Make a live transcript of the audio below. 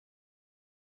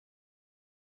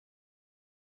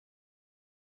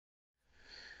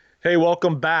Hey,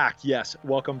 welcome back. Yes,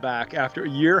 welcome back after a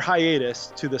year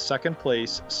hiatus to the Second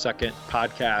Place Second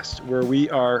podcast, where we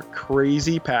are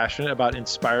crazy passionate about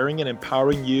inspiring and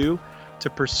empowering you to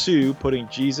pursue putting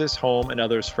Jesus home and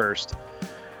others first.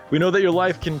 We know that your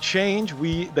life can change,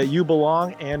 that you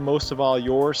belong, and most of all,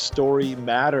 your story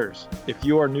matters. If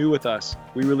you are new with us,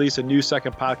 we release a new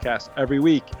second podcast every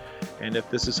week. And if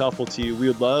this is helpful to you, we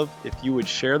would love if you would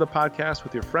share the podcast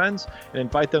with your friends and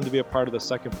invite them to be a part of the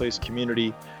Second Place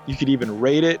community. You could even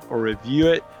rate it or review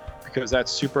it, because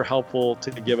that's super helpful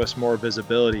to give us more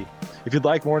visibility. If you'd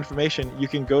like more information, you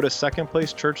can go to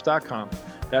secondplacechurch.com.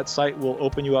 That site will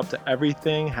open you up to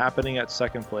everything happening at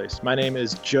Second Place. My name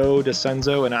is Joe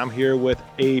DeCenzo, and I'm here with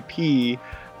AP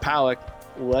Palick.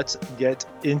 Let's get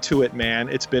into it, man.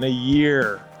 It's been a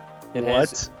year. It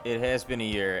has been a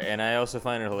year, and I also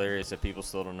find it hilarious that people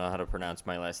still don't know how to pronounce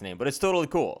my last name, but it's totally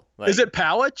cool. Is it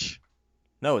Palick?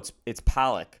 No, it's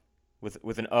Pollock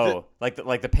with an O, like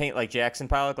the paint, like Jackson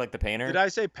Pollock, like the painter. Did I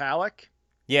say Palick?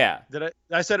 Yeah.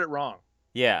 I said it wrong.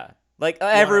 Yeah. Like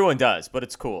everyone does, but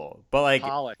it's cool. But like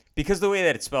Pollock. Because the way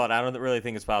that it's spelled, I don't really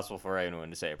think it's possible for anyone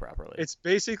to say it properly. It's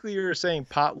basically you're saying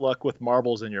potluck with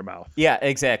marbles in your mouth. Yeah,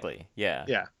 exactly. Yeah.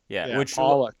 Which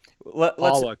Pollock.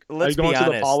 Let's Are you going be to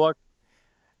honest. the Pollock?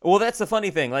 Well, that's the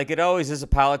funny thing. Like, it always is a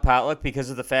potluck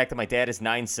because of the fact that my dad has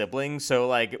 9 siblings. So,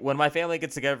 like, when my family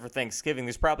gets together for Thanksgiving,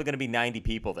 there's probably going to be 90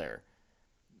 people there.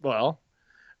 Well,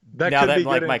 now that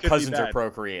like my cousins are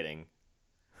procreating.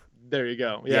 There you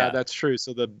go. Yeah, that's true.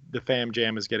 So the fam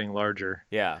jam is getting larger.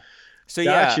 Yeah. So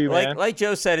like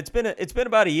Joe said, it's been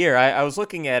about a year. I was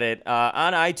looking at it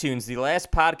on iTunes. The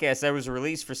last podcast that was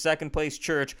released for Second Place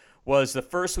Church was the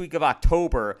first week of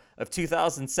October of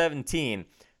 2017.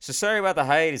 So sorry about the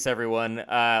hiatus, everyone.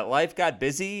 Life got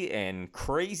busy and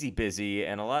crazy busy,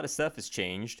 and a lot of stuff has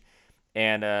changed.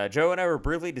 And Joe and I were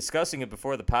briefly discussing it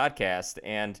before the podcast,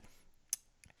 and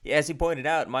as he pointed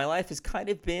out, my life has kind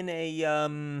of been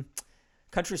a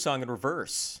country song in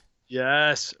reverse.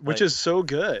 Yes, which is so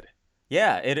good.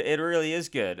 Yeah, it really is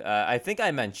good. I think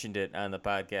I mentioned it on the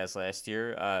podcast last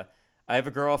year. I have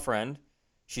a girlfriend.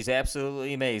 She's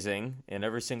absolutely amazing in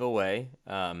every single way,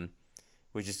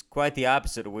 which is quite the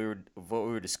opposite of what we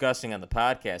were discussing on the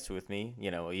podcast with me,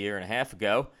 a year and a half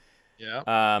ago.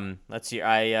 Yeah. Let's see.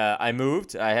 I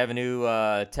moved. I have a new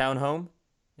townhome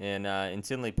in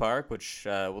Tinley Park, which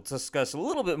we'll discuss a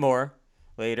little bit more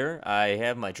later. I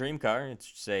have my dream car.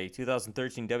 It's a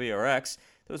 2013 WRX.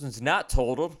 Those one's not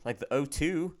totaled like the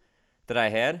O2 that I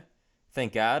had.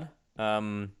 Thank God.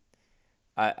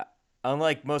 I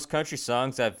unlike most country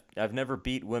songs, I've never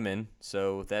beat women,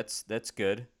 so that's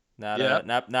good.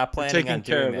 Not planning on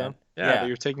doing that. Yeah, but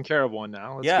you're taking care of one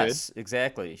now. That's yes, good.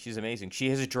 Exactly. She's amazing. She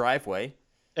has a driveway.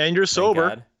 And you're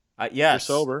sober. Yes. You're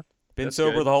sober. Been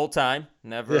sober the whole time.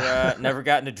 Never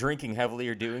gotten to drinking heavily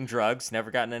or doing drugs. Never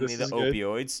gotten any of the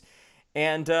opioids.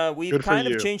 And we've kind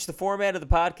of changed the format of the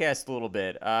podcast a little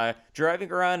bit.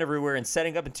 Driving around everywhere and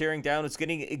setting up and tearing down, it's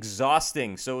getting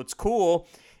exhausting. So what's cool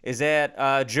is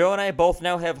that Joe and I both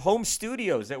now have home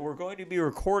studios that we're going to be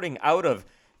recording out of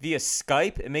via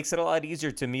Skype. It makes it a lot easier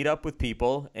to meet up with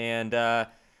people. And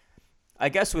I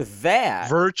guess with that...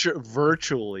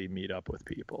 virtually meet up with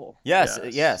people.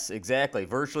 Yes, exactly.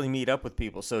 Virtually meet up with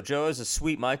people. So Joe has a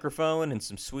sweet microphone and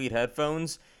some sweet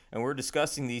headphones, and we're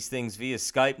discussing these things via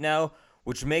Skype now,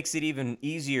 which makes it even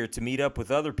easier to meet up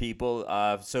with other people.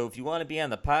 So if you want to be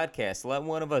on the podcast, let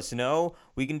one of us know.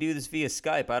 We can do this via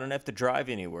Skype. I don't have to drive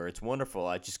anywhere. It's wonderful.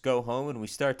 I just go home and we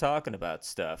start talking about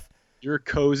stuff. You're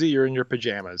cozy. You're in your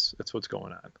pajamas. That's what's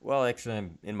going on. Well, actually,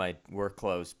 I'm in my work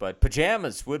clothes, but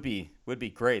pajamas would be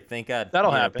great. Thank God that'll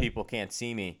happen. People can't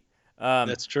see me.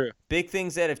 That's true. Big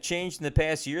things that have changed in the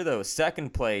past year, though.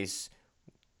 Second place,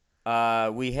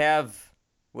 we have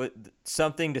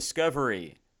something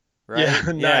Discovery, right?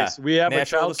 Yeah, nice. We have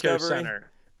Natural a child care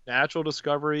center. Natural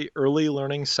Discovery Early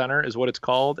Learning Center is what it's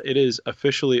called. It is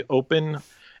officially open,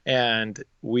 and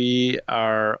we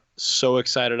are so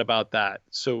excited about that.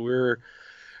 So we're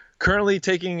currently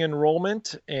taking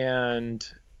enrollment, and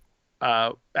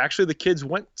actually the kids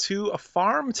went to a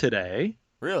farm today.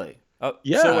 Really? Oh,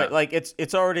 yeah. So wait, like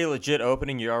it's already legit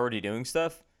opening. You're already doing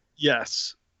stuff?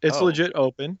 Yes, it's legit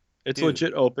open.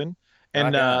 Legit open,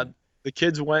 and the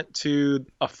kids went to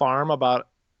a farm about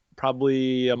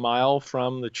probably a mile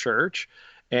from the church,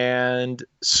 and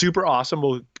super awesome.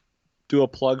 We'll do a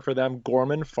plug for them.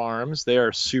 Gorman Farms. They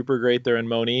are super great. They're in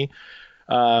Monee.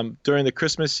 During the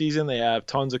Christmas season, they have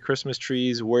tons of Christmas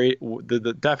trees.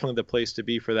 Definitely the place to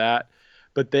be for that.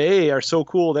 but they are so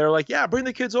cool. They're like, yeah, bring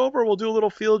the kids over. We'll do a little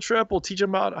field trip. We'll teach them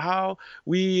about how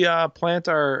we plant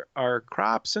our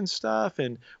crops and stuff.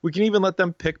 And we can even let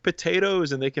them pick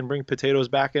potatoes, and they can bring potatoes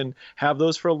back and have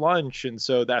those for lunch. And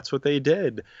so that's what they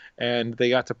did. And they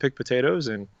got to pick potatoes,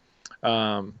 and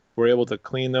we're able to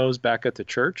clean those back at the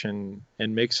church and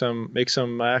make some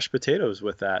mashed potatoes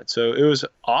with that. So it was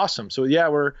awesome. So yeah,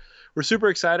 we're super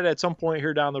excited. At some point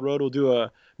here down the road, we'll do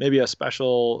maybe a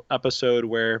special episode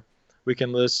where we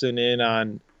can listen in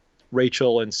on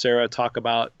Rachel and Sarah talk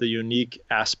about the unique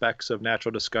aspects of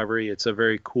natural discovery. It's a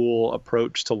very cool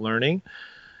approach to learning.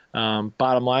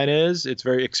 Bottom line is, it's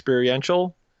very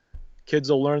experiential.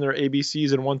 Kids will learn their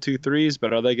ABCs and 1, 2, 3s,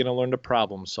 but are they going to learn to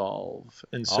problem solve?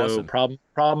 And so Awesome.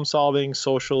 problem solving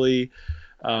socially,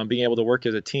 being able to work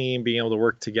as a team, being able to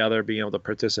work together, being able to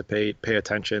participate, pay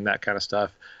attention, that kind of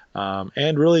stuff,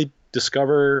 and really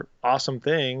discover awesome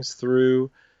things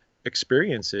through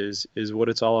experiences is what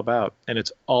it's all about. And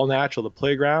it's all natural. The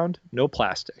playground, no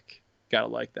plastic. Gotta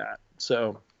like that.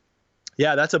 So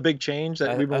yeah, that's a big change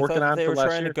that we've been working on they for were last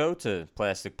trying year. to go to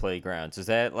plastic playgrounds. Is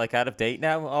that like out of date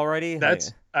now already?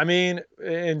 I mean,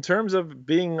 in terms of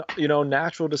being,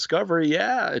 natural discovery,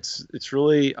 yeah, it's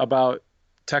really about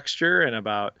texture and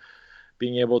about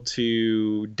being able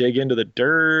to dig into the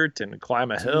dirt and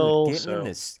climb a hill.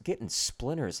 Getting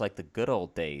splinters like the good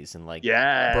old days, and like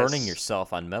yes. burning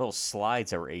yourself on metal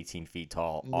slides that were 18 feet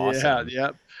tall. Awesome.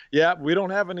 Yeah. We don't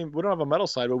have a metal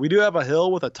slide, but we do have a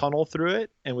hill with a tunnel through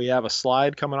it, and we have a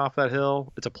slide coming off that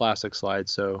hill. It's a plastic slide,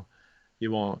 so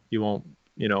you won't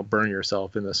burn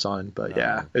yourself in the sun. But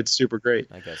yeah, it's super great.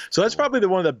 I guess so. That's probably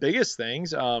one of the biggest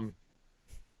things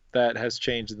that has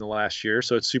changed in the last year.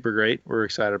 So it's super great. We're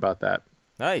excited about that.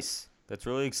 Nice. That's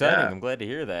really exciting. Yeah. I'm glad to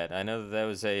hear that. I know that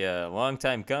was a long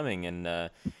time coming, and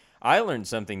I learned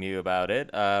something new about it.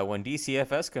 When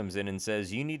DCFS comes in and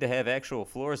says you need to have actual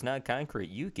floors, not concrete,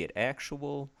 you get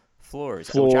actual floors.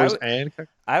 I don't know.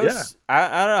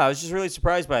 I was just really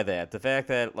surprised by that. The fact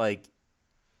that like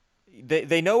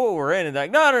they know what we're in, and they're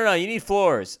like, no, you need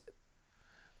floors.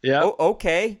 Yeah. Oh,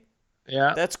 okay.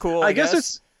 Yeah. That's cool. I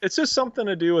guess it's just something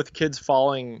to do with kids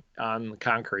falling on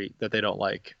concrete that they don't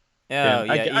like. Oh,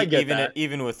 yeah. I get that.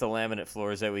 Even with the laminate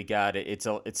floors that we got, it's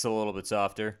a little bit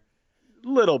softer.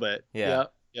 Little bit. Yeah.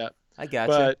 Yeah. I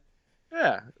got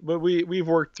you. But we've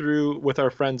worked through with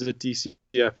our friends at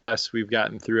DCFS. We've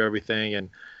gotten through everything, and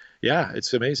yeah,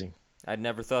 it's amazing. I'd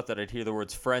never thought that I'd hear the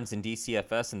words friends and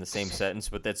DCFS in the same sentence,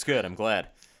 but that's good. I'm glad.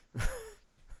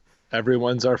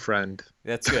 Everyone's our friend.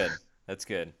 That's good. That's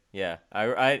good. Yeah.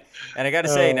 I got to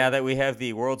say, now that we have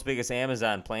the world's biggest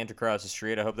Amazon plant across the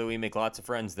street, I hope that we make lots of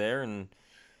friends there. And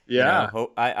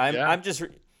I'm just,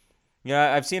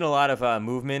 I've seen a lot of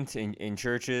movement in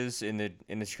churches in the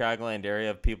Chicagoland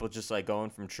area of people just like going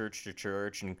from church to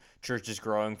church, and churches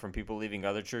growing from people leaving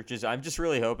other churches. I'm just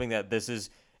really hoping that this is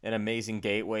an amazing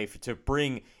gateway to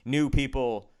bring new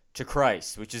people to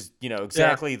Christ, which is,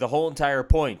 exactly the whole entire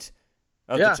point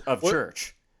of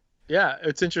church. Yeah,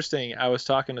 it's interesting. I was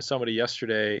talking to somebody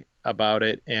yesterday about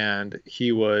it, and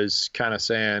he was kind of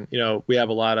saying, we have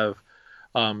a lot of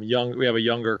we have a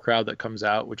younger crowd that comes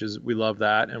out, we love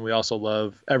that. And we also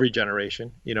love every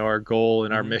generation. Our goal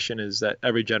and our mission is that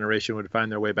every generation would find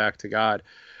their way back to God.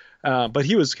 But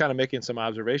he was kind of making some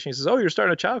observations. He says, you're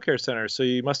starting a childcare center, so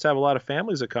you must have a lot of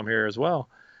families that come here as well.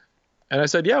 And I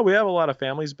said, yeah, we have a lot of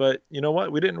families, but you know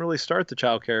what? We didn't really start the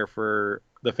childcare for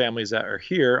the families that are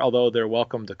here, although they're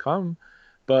welcome to come.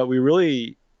 But we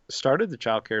really started the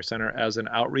childcare center as an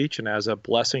outreach and as a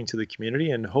blessing to the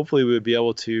community. And hopefully we would be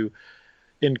able to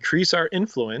increase our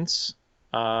influence,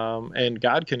 and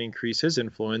God can increase his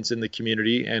influence in the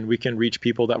community, and we can reach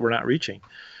people that we're not reaching.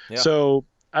 Yeah. So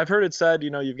I've heard it said,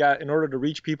 you've got, in order to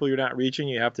reach people you're not reaching,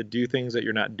 you have to do things that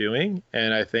you're not doing.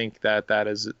 And I think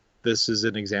this is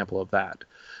an example of that.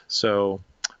 So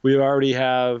we already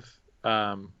have,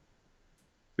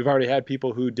 we've already had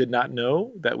people who did not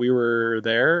know that we were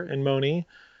there in Monee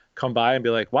come by and be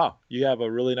like, wow, you have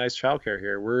a really nice childcare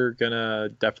here. We're going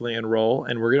to definitely enroll,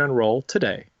 and we're going to enroll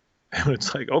today. And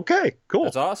it's like, okay, cool.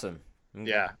 That's awesome.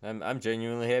 Yeah. I'm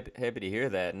genuinely happy to hear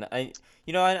that. And I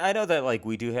know that like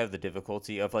we do have the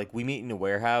difficulty of like we meet in a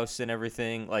warehouse and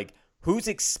everything. Like who's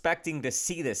expecting to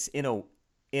see this in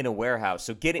a warehouse?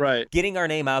 So getting our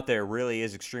name out there really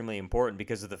is extremely important,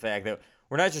 because of the fact that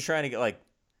we're not just trying to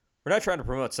we're not trying to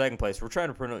promote second place. We're trying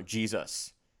to promote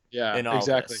Jesus. Yeah, in all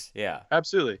exactly. This. Yeah,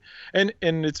 absolutely. And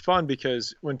it's fun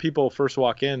because when people first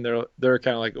walk in, they're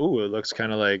kind of like, ooh, it looks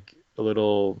kind of like a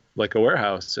little like a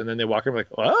warehouse, and then they walk in like,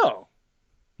 oh,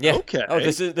 yeah, okay. Oh,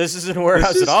 this isn't a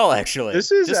warehouse at all. Actually,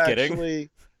 this is just actually kidding.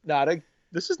 not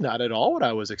this is not at all what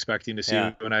I was expecting to see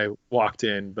Yeah. when I walked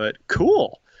in, but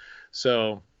cool.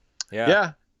 So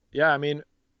yeah. I mean,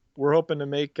 we're hoping to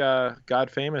make God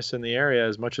famous in the area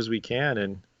as much as we can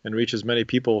and reach as many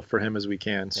people for him as we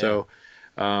can. So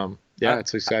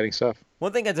it's exciting stuff.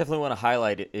 One thing I definitely want to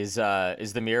highlight is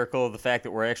the miracle of the fact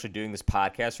that we're actually doing this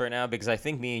podcast right now, because I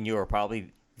think me and you are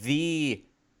probably the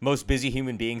most busy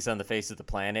human beings on the face of the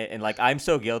planet, and like I'm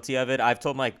so guilty of it. I've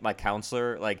told my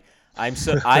counselor, like, I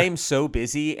am so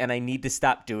busy and I need to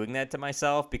stop doing that to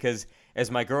myself, because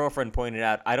as my girlfriend pointed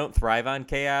out, I don't thrive on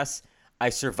chaos. I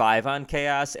survive on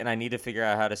chaos, and I need to figure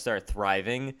out how to start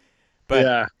thriving.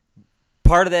 But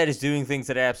part of that is doing things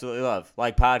that I absolutely love,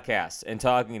 like podcasts and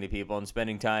talking to people and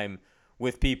spending time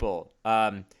with people.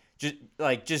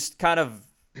 Just kind of.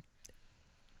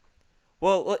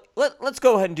 Well, let's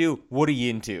go ahead and do what are you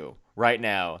into right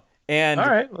now. And all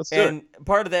right, let's do it. And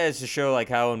part of that is to show like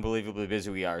how unbelievably busy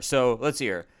we are. So let's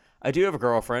hear. I do have a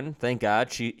girlfriend, thank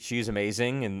God. She's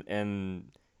amazing, and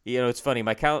it's funny.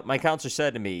 My counselor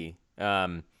said to me,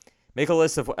 make a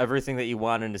list of everything that you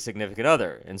want in a significant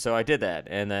other, and so I did that.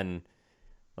 And then,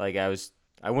 like I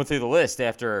went through the list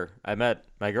after I met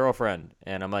my girlfriend,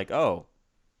 and I'm like, oh,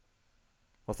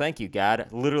 well, thank you, God.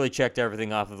 Literally checked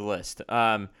everything off of the list.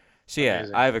 So yeah,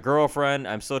 amazing. I have a girlfriend.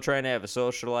 I'm still trying to have a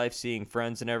social life, seeing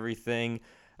friends and everything.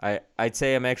 I'd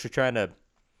say I'm actually trying to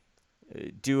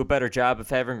do a better job of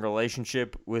having a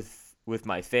relationship with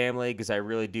my family, because I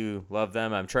really do love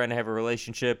them. I'm trying to have a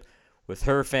relationship with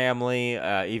her family,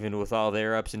 even with all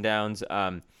their ups and downs.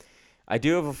 I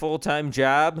do have a full-time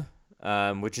job,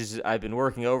 which is I've been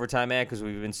working overtime at because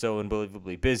we've been so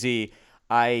unbelievably busy.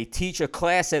 I teach a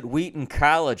class at Wheaton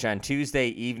College on Tuesday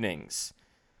evenings.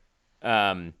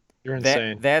 You're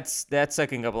insane. That's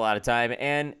sucking up a lot of time.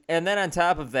 And then on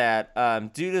top of that,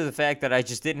 due to the fact that I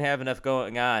just didn't have enough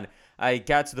going on, I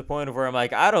got to the point of where I'm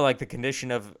like, I don't like the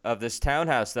condition of this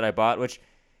townhouse that I bought, which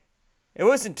it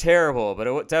wasn't terrible, but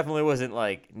it definitely wasn't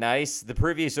like nice. The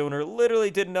previous owner literally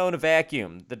didn't own a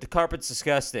vacuum. The carpet's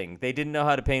disgusting. They didn't know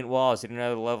how to paint walls. They didn't know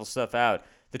how to level stuff out.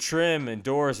 The trim and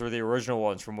doors were the original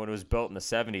ones from when it was built in the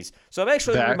 70s. So I'm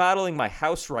actually remodeling my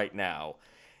house right now.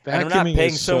 And I'm not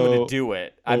paying someone to do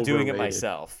it. I'm doing it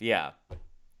myself. Yeah.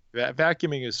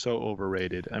 Vacuuming is so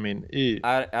overrated. I mean,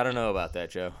 I don't know about that,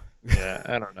 Joe. Yeah,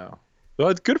 I don't know. Well,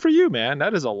 it's good for you, man.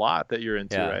 That is a lot that you're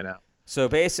into right now. So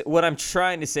basically, what I'm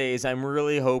trying to say is I'm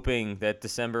really hoping that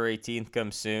December 18th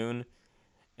comes soon,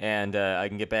 and I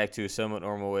can get back to a somewhat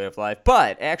normal way of life.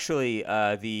 But actually,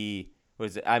 I'm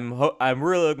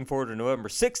really looking forward to November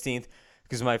 16th,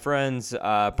 because my friends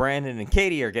Brandon and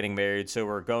Katie are getting married, so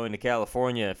we're going to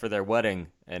California for their wedding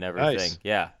and everything. Nice.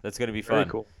 Yeah, that's going to be fun. Very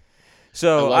cool.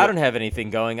 So I don't have anything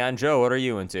going on. Joe, what are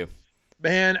you into?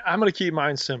 Man, I'm going to keep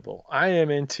mine simple. I am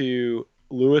into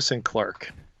Lewis and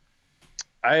Clark.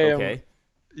 Okay.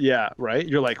 Yeah, right?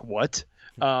 You're like, what?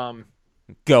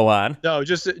 Go on. No,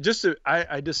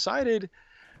 I decided,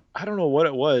 I don't know what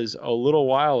it was, a little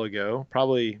while ago,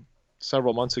 probably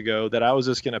several months ago, that I was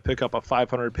just going to pick up a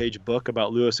 500-page book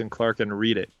about Lewis and Clark and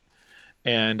read it.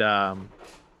 And I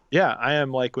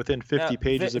am like within 50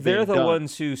 pages of being done. They're the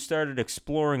ones who started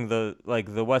exploring the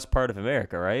west part of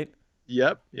America, right?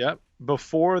 Yep.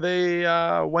 Before they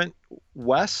went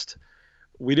west,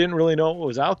 we didn't really know what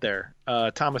was out there.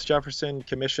 Thomas Jefferson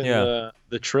commissioned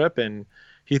the trip, and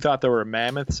he thought there were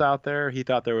mammoths out there. He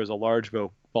thought there was a large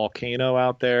volcano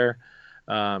out there.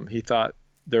 He thought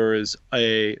there was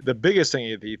the biggest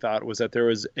thing he thought was that there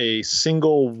was a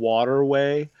single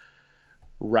waterway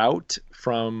route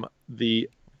from the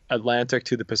Atlantic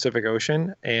to the Pacific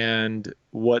Ocean, and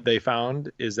what they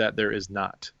found is that there is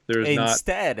not.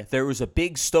 Instead, there was a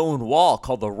big stone wall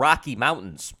called the Rocky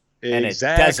Mountains, and it's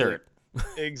desert.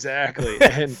 Exactly.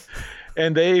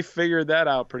 and they figured that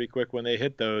out pretty quick when they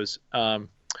hit those.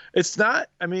 It's not,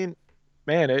 I mean,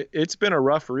 man, it's been a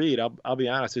rough read. I'll be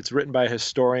honest. It's written by a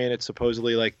historian. It's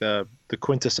supposedly like the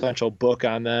quintessential book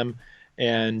on them,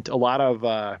 and a lot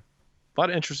of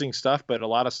interesting stuff, but a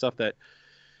lot of stuff that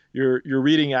you're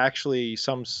reading actually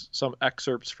some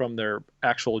excerpts from their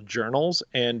actual journals.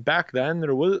 And back then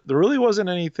there really wasn't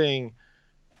anything.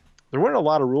 There weren't a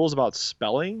lot of rules about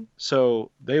spelling,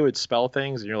 so they would spell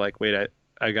things, and you're like, wait,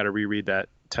 I got to reread that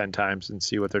 10 times and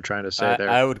see what they're trying to say there.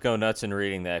 I would go nuts in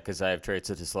reading that because I have traits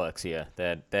of dyslexia.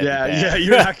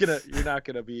 You're not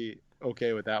gonna be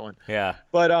okay with that one. Yeah,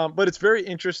 but it's very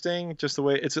interesting, just the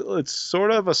way it's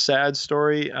sort of a sad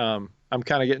story. I'm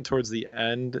kind of getting towards the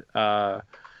end.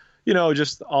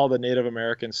 Just all the Native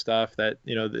American stuff that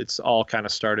it's all kind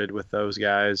of started with those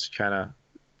guys, kind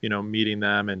of meeting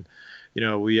them, and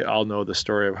we all know the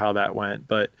story of how that went.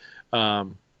 But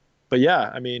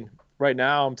yeah, I mean, right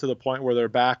now I'm to the point where they're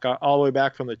back all the way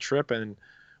back from the trip, and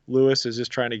Lewis is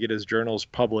just trying to get his journals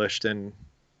published, and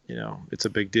it's a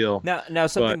big deal. Now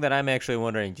something that I'm actually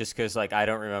wondering, just because like I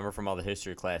don't remember from all the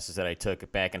history classes that I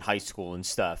took back in high school and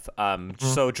stuff.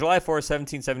 So July 4th,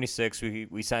 1776,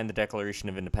 we signed the Declaration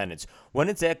of Independence. When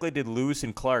exactly did Lewis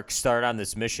and Clark start on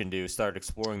this mission to start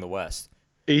exploring the West?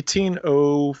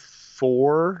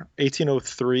 1804,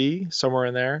 1803, somewhere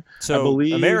in there. So I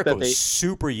believe America was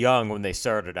super young when they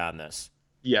started on this.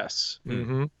 Yes.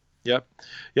 Mm-hmm. Yep.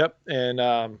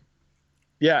 And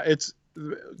it's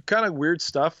kind of weird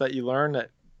stuff that you learn that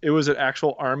it was an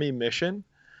actual Army mission.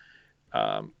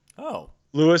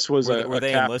 Lewis was were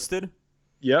they enlisted?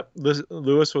 Yep.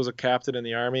 Lewis was a captain in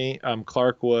the Army.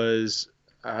 Clark was,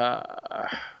 I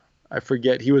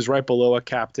forget, he was right below a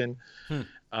captain.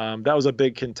 That was a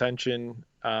big contention,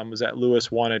 was that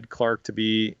Lewis wanted Clark to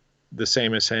be the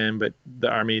same as him, but the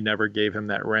Army never gave him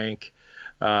that rank.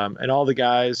 And all the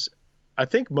guys, I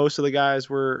think most of the guys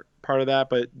were part of that,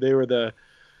 but they were the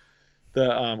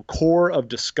Corps of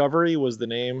Discovery was the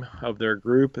name of their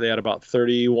group. They had about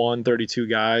 31, 32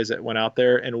 guys that went out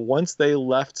there. And once they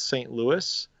left St.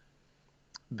 Louis,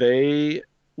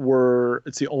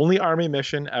 it's the only Army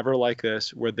mission ever like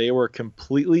this where they were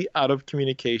completely out of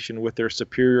communication with their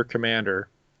superior commander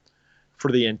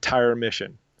for the entire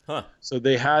mission. So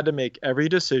they had to make every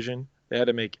decision. They had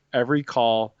to make every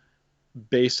call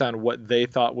based on what they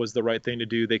thought was the right thing to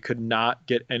do. They could not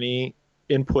get any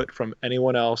input from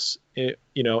anyone else,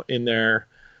 in their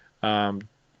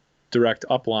direct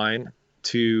upline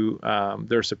to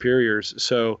their superiors.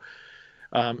 So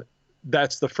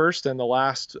that's the first and the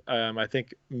last, I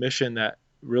think, mission that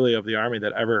really of the Army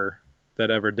that ever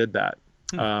did that.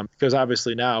 Because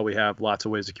obviously now we have lots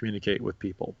of ways to communicate with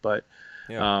people, but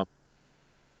and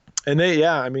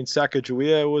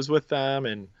Sacagawea was with them,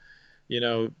 and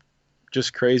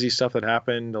just crazy stuff that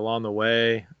happened along the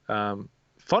way.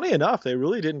 Funny enough, they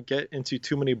really didn't get into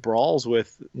too many brawls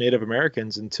with Native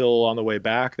Americans until on the way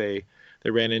back they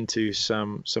ran into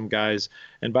some guys,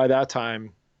 and by that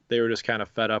time they were just kind of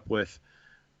fed up with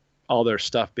all their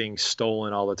stuff being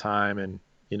stolen all the time, and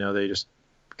they just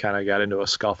kind of got into a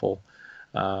scuffle.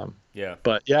 But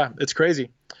it's crazy.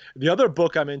 The other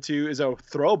book I'm into is a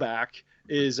throwback,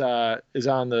 is on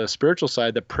the spiritual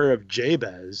side, the Prayer of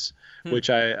Jabez, which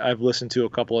I've listened to a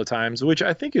couple of times, which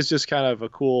I think is just kind of a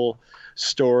cool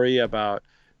story about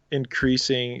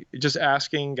just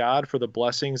asking God for the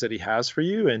blessings that he has for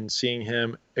you and seeing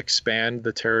him expand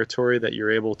the territory that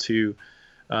you're able to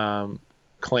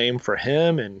claim for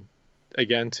him, and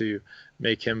again, to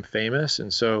make him famous.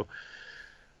 And so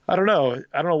I don't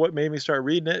know what made me start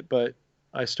reading it, but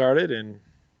I started, and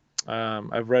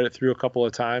I've read it through a couple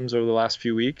of times over the last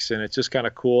few weeks, and it's just kind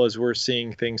of cool as we're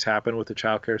seeing things happen with the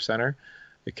child care center.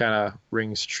 It kind of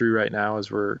rings true right now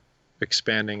as we're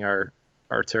expanding our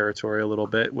territory a little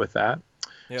bit with that.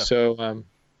 Yeah. So,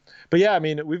 but yeah, I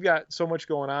mean, we've got so much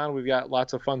going on. We've got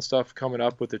lots of fun stuff coming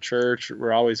up with the church.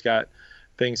 We're always got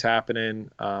things happening.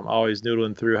 Always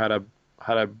noodling through how to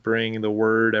bring the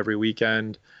word every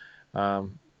weekend.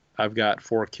 I've got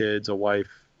 4 kids, a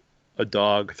wife, a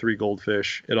dog, 3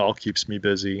 goldfish. It all keeps me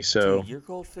busy. So dude, your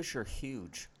goldfish are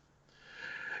huge.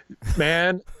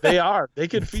 Man, they are. They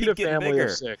could feed a family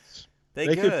of 6.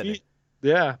 They could feed.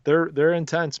 Yeah, they're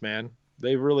intense, man.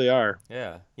 They really are.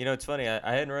 Yeah. It's funny.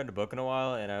 I hadn't read a book in a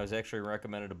while, and I was actually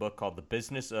recommended a book called The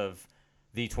Business of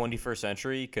the 21st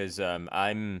Century, because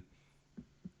I'm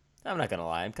not going to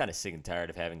lie. I'm kind of sick and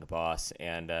tired of having a boss,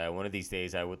 and one of these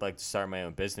days I would like to start my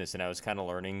own business, and I was kind of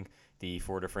learning the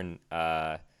 4 different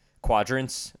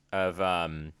quadrants of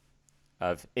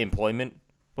employment,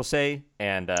 we'll say,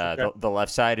 and the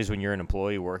left side is when you're an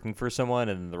employee working for someone,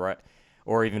 and the right,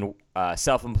 or even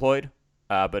self-employed,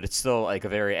 but it's still like a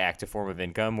very active form of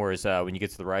income, whereas when you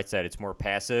get to the right side, it's more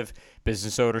passive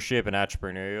business ownership and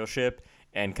entrepreneurship,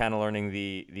 and kind of learning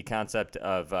the concept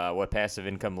of what passive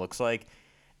income looks like,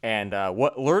 and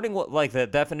learning what like the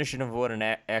definition of what an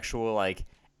actual like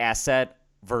asset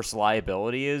versus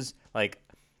liability is. Like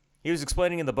he was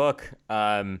explaining in the book,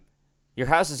 your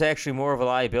house is actually more of a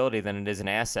liability than it is an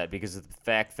asset because of the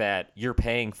fact that you're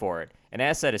paying for it. An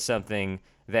asset is something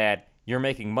that you're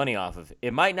making money off of.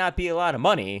 It might not be a lot of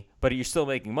money, but you're still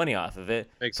making money off of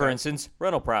it. Makes for sense. instance,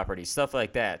 rental properties, stuff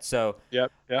like that. So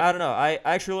yep. I don't know. I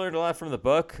actually learned a lot from the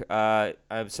book.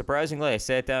 Surprisingly, I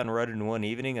sat down and read it in one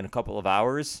evening in a couple of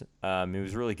hours. It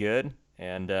was really good.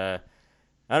 And I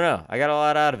don't know. I got a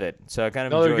lot out of it. So I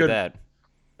kind of enjoyed that.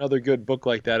 Another good book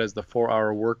like that is The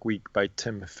 4-Hour Workweek by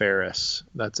Tim Ferriss.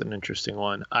 That's an interesting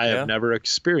one. I have never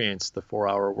experienced the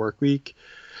 4-Hour Workweek.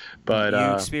 But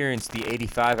you experience the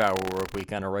 85-hour work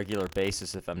week on a regular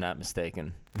basis, if I'm not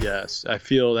mistaken. Yes, I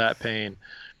feel that pain.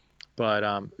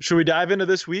 But should we dive into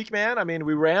this week, man? I mean,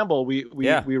 we ramble, we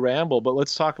ramble, but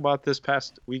let's talk about this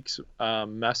past week's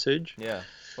message. Yeah.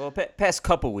 Well, past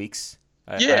couple weeks,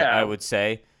 I would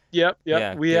say. Yep.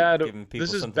 Yeah, we had.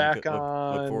 This is back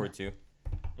on. Look forward to.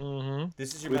 Mm-hmm.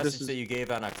 This is your message that you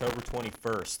gave on October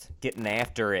 21st. Getting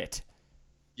after it.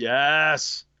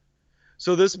 Yes.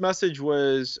 So this message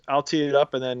was, I'll tee it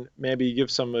up and then maybe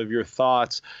give some of your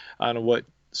thoughts on what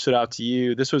stood out to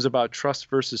you. This was about trust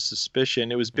versus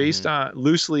suspicion. It was based on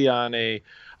loosely on a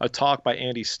talk by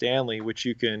Andy Stanley, which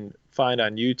you can find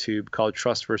on YouTube, called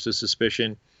Trust versus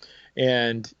Suspicion,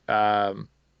 and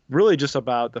really just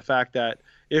about the fact that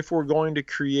if we're going to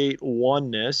create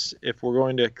oneness, if we're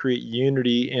going to create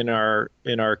unity in our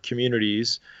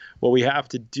communities, what we have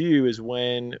to do is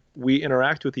when we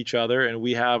interact with each other and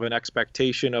we have an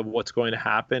expectation of what's going to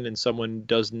happen and someone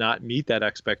does not meet that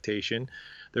expectation,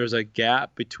 there's a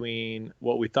gap between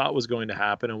what we thought was going to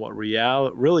happen and what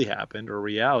really happened, or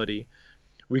reality.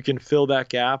 We can fill that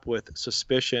gap with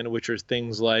suspicion, which are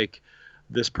things like,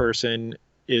 this person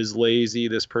is lazy,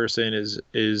 this person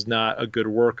is not a good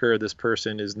worker, this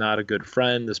person is not a good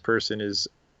friend, this person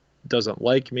doesn't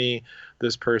like me,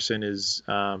 this person is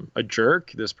a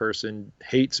jerk, this person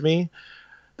hates me.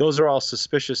 Those are all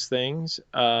suspicious things.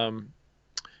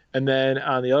 And then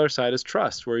on the other side is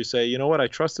trust, where you say, you know what, I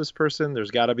trust this person.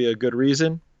 There's got to be a good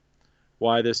reason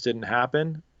why this didn't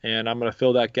happen, and I'm going to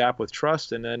fill that gap with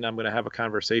trust, and then I'm going to have a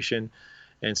conversation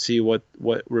and see what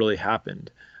really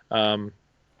happened.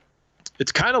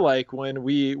 It's kind of like when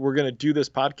we were going to do this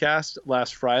podcast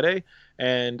last Friday,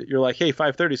 and you're like, hey,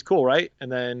 5:30 is cool, right?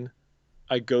 And then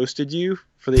I ghosted you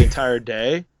for the entire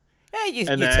day. Yeah, you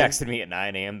texted me at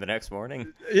 9 a.m. the next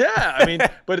morning. Yeah, I mean,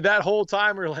 but that whole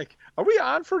time we were like, are we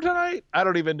on for tonight? I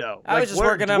don't even know. I was just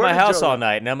working on my house all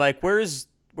night, and I'm like, where's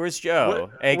Joe?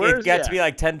 It got to be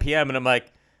like 10 p.m., and I'm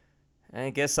like,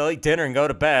 I guess I'll eat dinner and go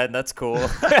to bed. That's cool.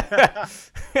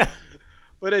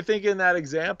 But I think in that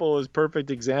example is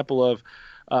perfect example of,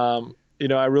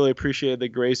 I really appreciated the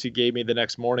grace you gave me the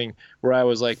next morning, where I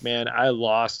was like, man, I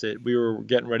lost it. We were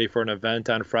getting ready for an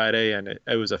event on Friday, and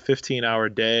it was a 15-hour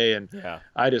day, and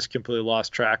I just completely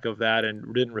lost track of that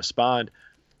and didn't respond.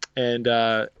 And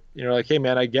like, hey,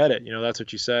 man, I get it. That's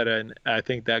what you said. And I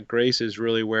think that grace is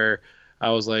really where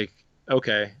I was like,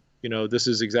 okay, this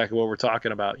is exactly what we're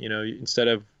talking about. Instead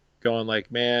of going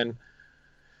like, man,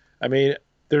 I mean,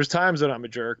 there's times that I'm a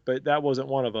jerk, but that wasn't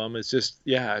one of them. It's just,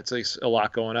 it's like a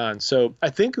lot going on. So I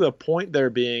think the point there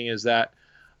being is that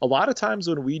a lot of times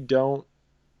when we don't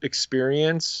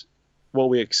experience what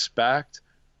we expect,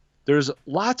 there's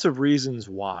lots of reasons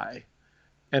why.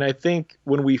 And I think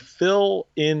when we fill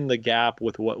in the gap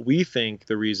with what we think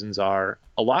the reasons are,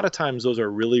 a lot of times those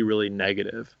are really, really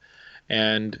negative.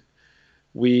 And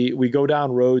we go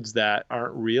down roads that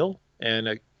aren't real, and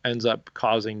it ends up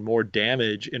causing more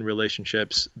damage in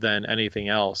relationships than anything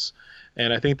else.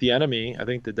 And I think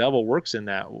the devil works in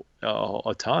that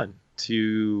a ton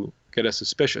to get us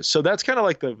suspicious. So that's kind of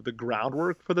like the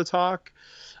groundwork for the talk.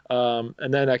 And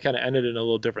then I kind of ended in a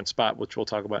little different spot, which we'll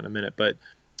talk about in a minute. But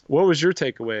what was your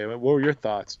takeaway? What were your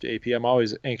thoughts, JP? I'm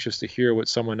always anxious to hear what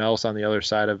someone else on the other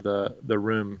side of the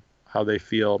room, how they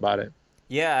feel about it.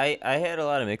 Yeah, I had a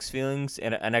lot of mixed feelings,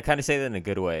 and I kind of say that in a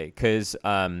good way, because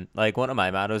like one of my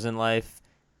mottos in life,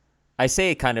 I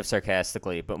say it kind of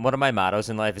sarcastically, but one of my mottos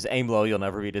in life is aim low, you'll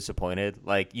never be disappointed.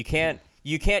 Like you can't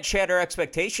shatter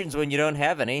expectations when you don't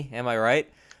have any. Am I right?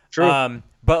 True.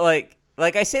 But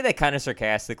like I say that kind of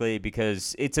sarcastically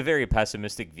because it's a very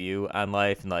pessimistic view on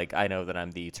life, and like I know that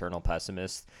I'm the eternal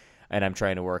pessimist. And I'm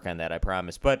trying to work on that, I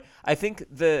promise. But I think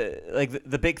the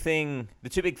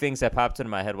two big things that popped into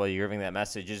my head while you're giving that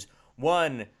message is,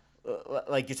 one,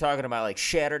 like you're talking about like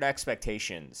shattered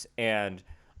expectations, and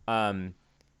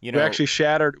we actually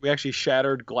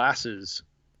shattered glasses.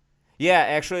 Yeah,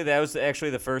 actually, that was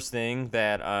the first thing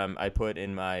that I put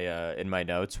in my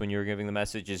notes when you were giving the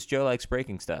message is Joe likes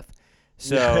breaking stuff.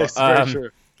 So yes, very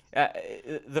sure.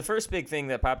 The first big thing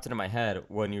that popped into my head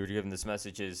when you were giving this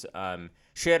message is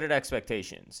shattered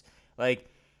expectations. Like,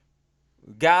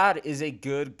 God is a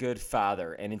good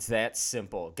father, and it's that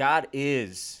simple. God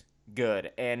is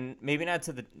good, and maybe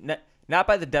not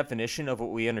by the definition of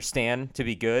what we understand to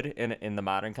be good in the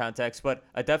modern context, but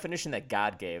a definition that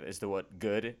God gave as to what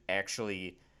good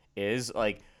actually is.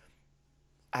 Like,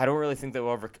 I don't really think that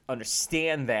we'll ever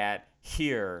understand that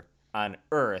here on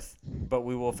earth, but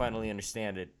we will finally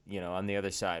understand it, on the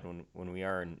other side when we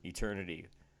are in eternity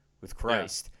with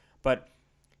Christ. Yeah. But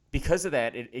because of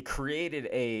that, it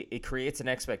creates an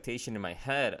expectation in my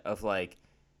head of like,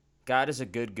 God is a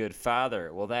good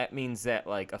father. Well, that means that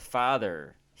like a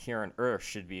father here on earth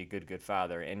should be a good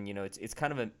father. And it's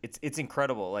kind of it's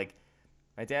incredible. Like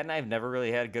my dad and I have never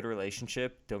really had a good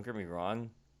relationship. Don't get me wrong.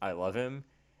 I love him.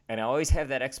 And I always have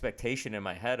that expectation in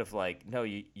my head of like, no,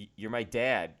 you're my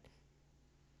dad.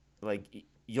 Like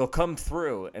you'll come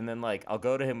through, and then like I'll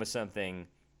go to him with something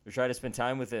or try to spend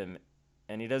time with him,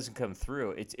 and he doesn't come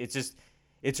through.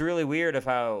 It's really weird of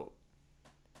how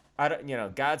I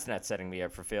don't, God's not setting me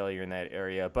up for failure in that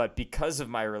area, but because of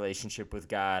my relationship with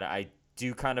God, I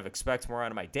do kind of expect more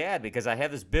out of my dad because I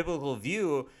have this biblical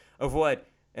view of what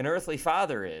an earthly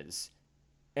father is.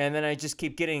 And then I just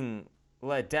keep getting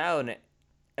let down.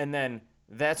 And then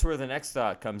that's where the next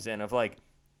thought comes in of like,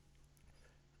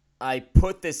 I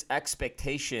put this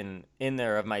expectation in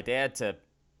there of my dad to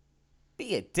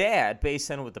be a dad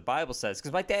based on what the Bible says.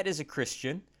 Because my dad is a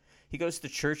Christian. He goes to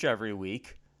church every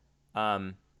week.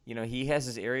 He has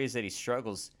his areas that he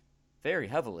struggles very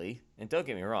heavily. And don't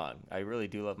get me wrong, I really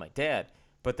do love my dad.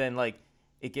 But then, like,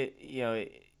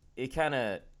 it kind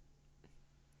of,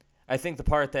 I think the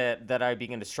part that I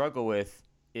begin to struggle with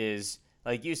is,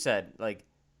 like you said, like,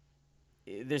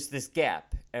 there's this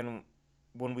gap. And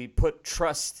when we put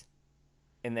trust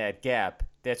in that gap,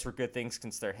 that's where good things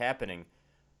can start happening.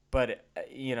 But,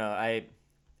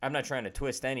 I'm not trying to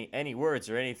twist any words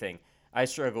or anything. I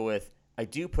struggle with, I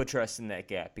do put trust in that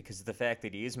gap because of the fact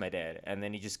that he is my dad. And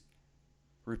then he just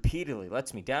repeatedly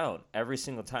lets me down every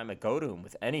single time I go to him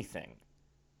with anything.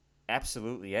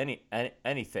 Absolutely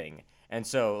anything. And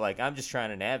so, like, I'm just trying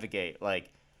to navigate,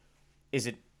 like, is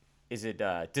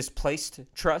it displaced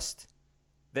trust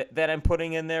that I'm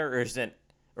putting in there,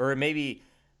 or maybe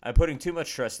I'm putting too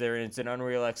much trust there and it's an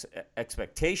unreal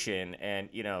expectation, and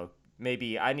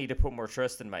maybe I need to put more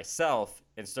trust in myself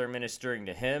and start ministering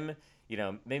to him,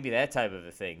 maybe that type of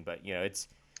a thing. But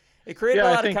it created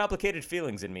a lot of complicated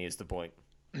feelings in me is the point.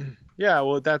 Yeah,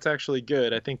 well, that's actually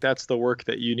good. I think that's the work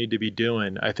that you need to be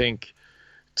doing. I think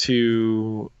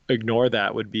to ignore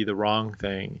that would be the wrong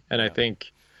thing. And I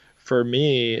think for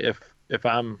me, if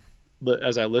I'm,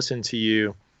 as I listen to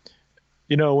you,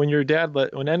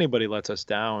 when anybody lets us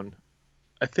down,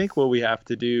 I think what we have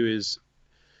to do is,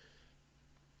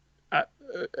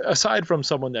 aside from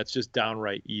someone that's just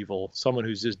downright evil, someone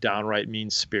who's just downright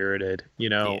mean-spirited,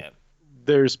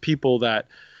 there's people that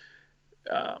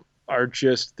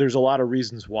there's a lot of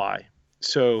reasons why.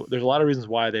 So there's a lot of reasons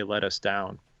why they let us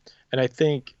down. And I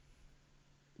think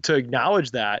to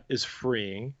acknowledge that is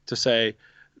freeing, to say,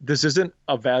 this isn't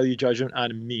a value judgment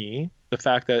on me. The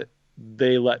fact that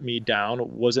they let me down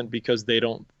wasn't because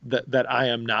that I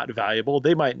am not valuable.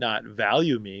 They might not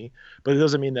value me, but it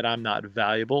doesn't mean that I'm not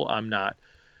valuable. I'm not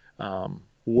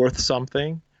worth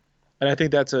something. And I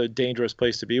think that's a dangerous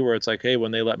place to be, where it's like, hey,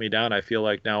 when they let me down, I feel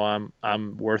like now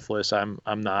I'm worthless. I'm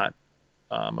not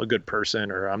a good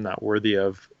person, or I'm not worthy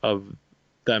of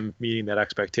them meeting that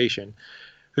expectation.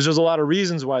 Because there's a lot of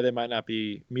reasons why they might not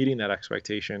be meeting that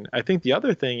expectation. I think the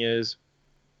other thing is,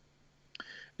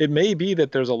 it may be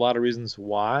that there's a lot of reasons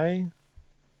why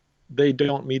they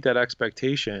don't meet that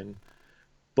expectation,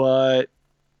 but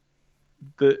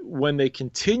when they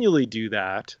continually do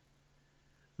that,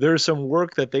 there's some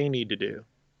work that they need to do,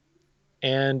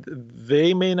 and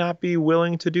they may not be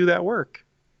willing to do that work.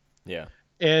 Yeah.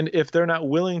 And if they're not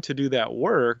willing to do that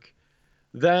work,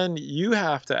 then you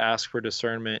have to ask for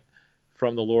discernment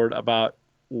from the Lord about,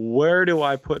 where do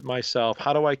I put myself?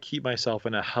 How do I keep myself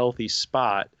in a healthy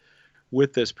spot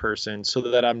with this person so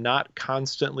that I'm not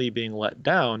constantly being let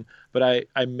down, but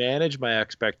I manage my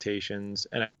expectations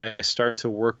and I start to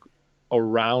work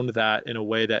around that in a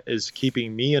way that is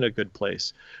keeping me in a good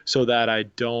place, so that I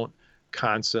don't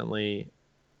constantly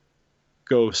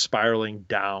go spiraling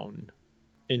down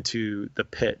into the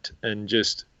pit and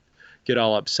just get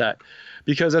all upset.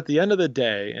 Because at the end of the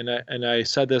day, and I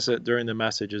said this during the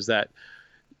message, is that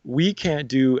we can't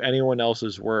do anyone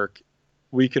else's work.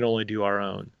 We can only do our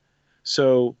own.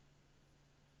 So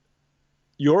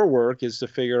your work is to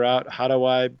figure out, how do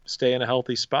I stay in a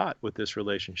healthy spot with this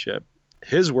relationship?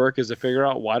 His work is to figure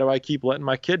out, why do I keep letting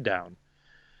my kid down?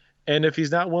 And if he's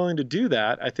not willing to do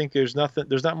that, I think there's not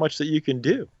much that you can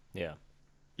do. Yeah.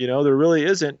 There really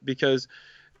isn't, because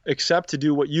except to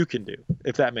do what you can do,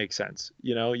 if that makes sense.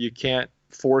 You can't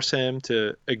force him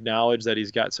to acknowledge that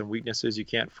he's got some weaknesses. You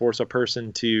can't force a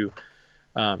person to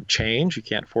change. You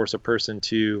can't force a person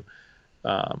to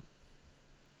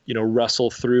wrestle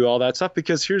through all that stuff,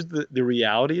 because here's the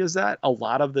reality is that a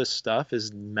lot of this stuff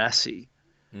is messy.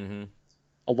 Mm-hmm.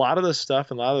 A lot of this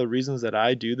stuff and a lot of the reasons that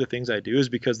I do the things I do is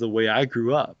because the way I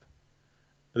grew up,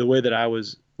 the way that I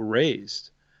was raised.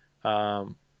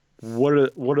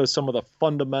 what are some of the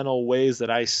fundamental ways that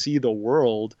I see the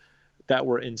world that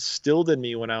were instilled in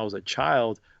me when I was a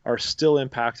child are still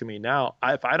impacting me now.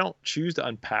 If I don't choose to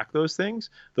unpack those things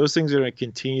are going to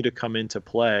continue to come into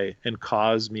play and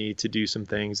cause me to do some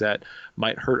things that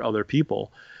might hurt other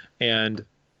people. And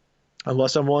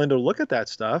unless I'm willing to look at that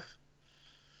stuff,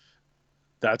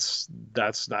 that's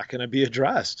not going to be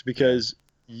addressed, because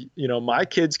my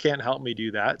kids can't help me do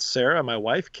that. Sarah, my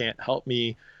wife, can't help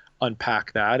me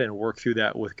unpack that and work through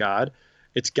that with God.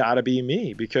 It's got to be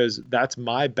me, because that's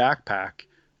my backpack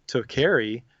to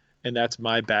carry, and that's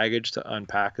my baggage to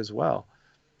unpack as well.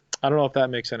 I don't know if that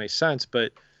makes any sense,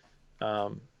 but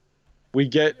we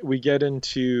get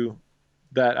into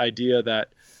that idea that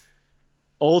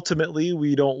ultimately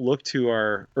we don't look to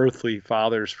our earthly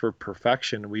fathers for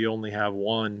perfection. We only have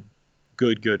one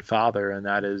good father, and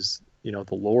that is, the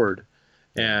Lord.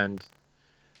 And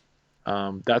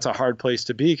that's a hard place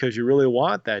to be, because you really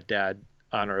want that dad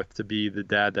on earth to be the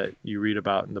dad that you read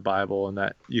about in the Bible, and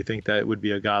that you think that would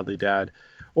be a godly dad,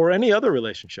 or any other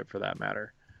relationship for that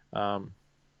matter.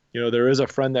 There is a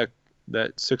friend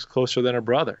that sticks closer than a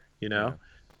brother, Yeah.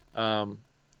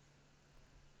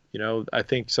 I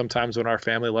think sometimes when our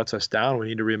family lets us down, we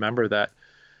need to remember that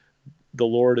the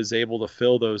Lord is able to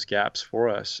fill those gaps for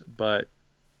us, but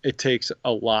it takes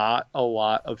a lot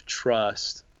of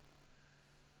trust.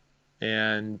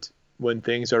 And when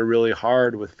things are really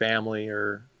hard with family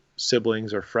or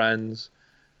siblings or friends,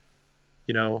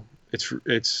 it's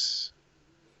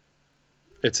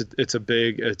a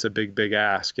big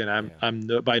ask, and I'm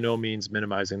by no means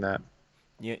minimizing that.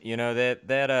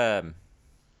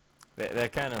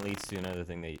 That kind of leads to another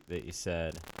thing that you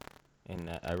said,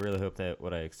 and I really hope that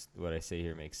what I say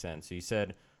here makes sense. So you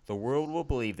said the world will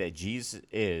believe that Jesus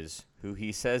is who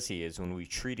he says he is when we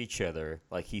treat each other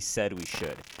like he said we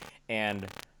should. And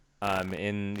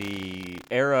in the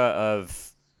era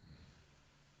of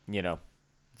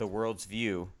the world's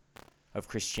view of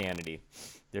Christianity,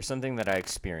 there's something that I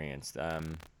experienced. I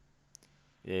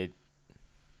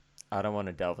don't want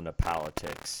to delve into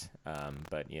politics,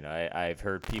 but I've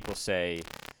heard people say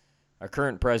our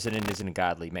current president isn't a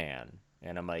godly man,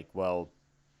 and I'm like, well,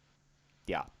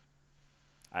 yeah,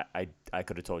 I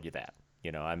could have told you that. I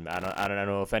don't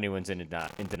know if anyone's in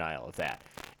denial of that,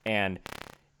 and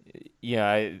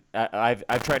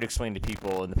I've tried to explain to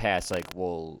people in the past, like,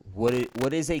 well,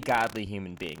 what is a godly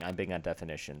human being? I'm big on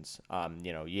definitions.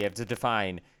 You have to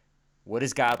define what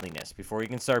is godliness before you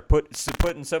can start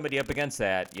putting somebody up against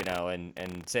that,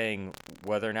 and saying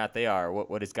whether or not they are.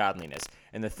 What is godliness?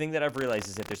 And the thing that I've realized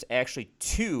is that there's actually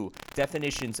two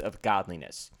definitions of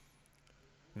godliness.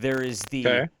 There is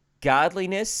the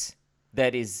godliness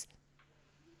that is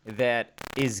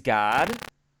God,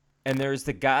 and there's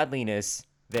the godliness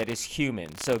that is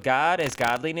human. So God as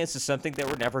godliness is something that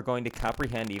we're never going to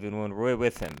comprehend, even when we're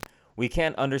with him. We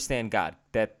can't understand God.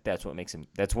 That's what makes him.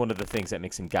 That's one of the things that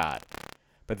makes him God.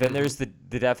 But then there's the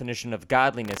definition of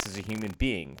godliness as a human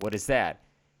being. What is that?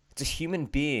 It's a human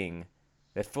being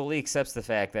that fully accepts the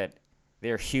fact that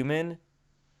they're human,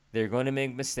 they're going to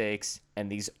make mistakes,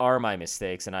 and these are my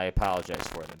mistakes, and I apologize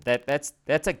for them.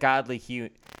 That's a godly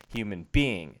human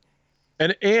being.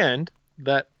 And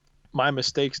that my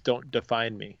mistakes don't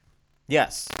define me.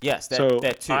 Yes,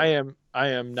 that too. I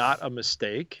am not a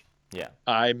mistake. Yeah.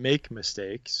 I make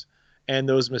mistakes, and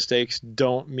those mistakes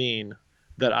don't mean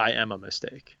that I am a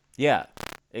mistake. Yeah,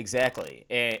 exactly.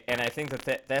 And I think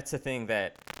that's the thing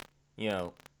that, I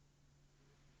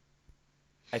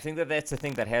think that's the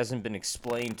thing that hasn't been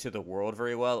explained to the world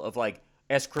very well. Of like,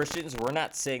 as Christians, we're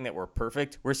not saying that we're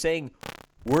perfect. We're saying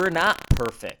we're not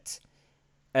perfect.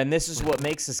 And this is what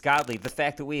makes us godly. The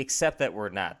fact that we accept that we're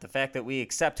not. The fact that we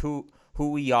accept who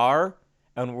we are.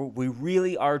 And we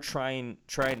really are trying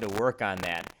to work on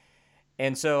that.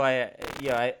 And so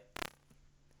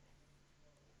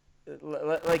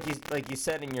like you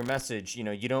said in your message,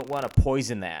 you don't want to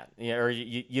poison that, or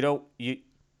you don't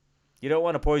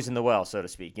want to poison the well, so to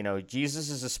speak. Jesus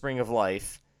is a spring of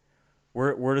life.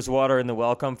 Where does water in the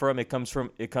well come from? It comes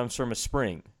from a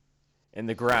spring in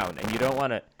the ground, and you don't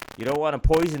want to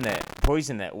poison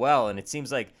that well. And it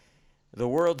seems like the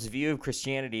world's view of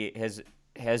Christianity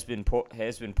has been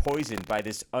poisoned by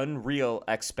this unreal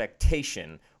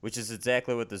expectation, which is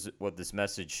exactly what this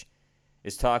message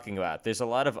is talking about. There's a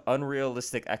lot of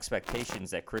unrealistic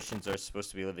expectations that Christians are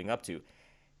supposed to be living up to.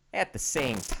 At the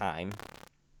same time,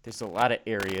 there's a lot of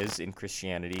areas in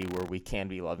Christianity where we can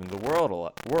be loving the world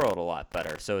a lot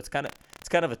better. So it's kind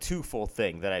of a twofold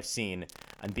thing that I've seen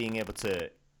on being able to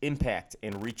impact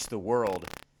and reach the world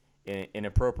in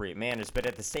appropriate manners, but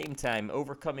at the same time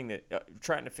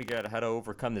trying to figure out how to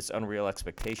overcome this unreal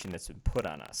expectation that's been put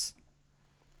on us.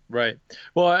 Right.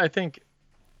 Well, I think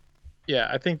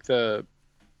this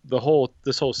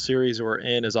whole series we're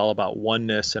in is all about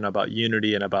oneness and about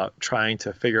unity and about trying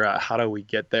to figure out how do we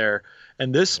get there.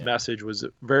 And this message was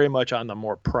very much on the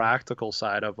more practical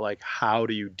side of like, how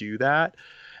do you do that?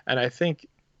 And I think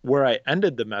where I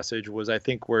ended the message was, I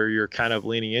think, where you're kind of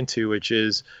leaning into, which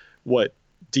is what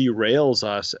derails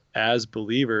us as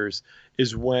believers,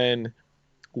 is when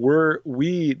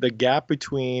the gap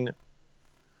between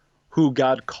who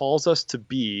God calls us to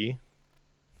be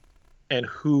and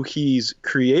who he's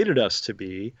created us to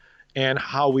be and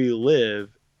how we live,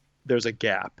 there's a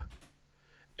gap.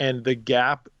 And the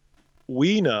gap,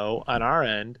 we know on our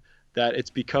end that it's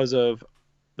because of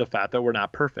the fact that we're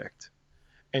not perfect.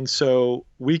 And so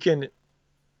we can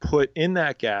put in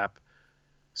that gap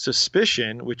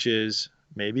suspicion, which is,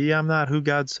 maybe I'm not who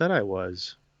God said I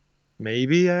was.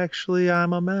 Maybe actually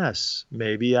I'm a mess.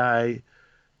 Maybe I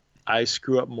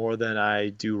screw up more than I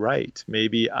do right.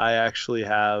 Maybe I actually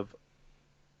have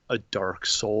a dark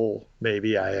soul.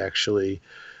 Maybe I actually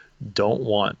don't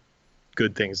want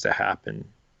good things to happen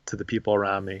to the people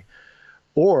around me.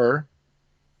 Or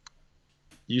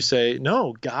you say,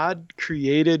 no, God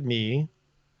created me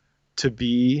to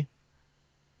be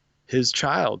his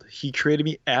child. He created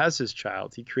me as his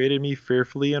child. He created me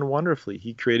fearfully and wonderfully.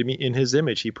 He created me in his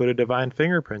image. He put a divine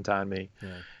fingerprint on me. Yeah.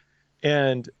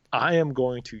 And I am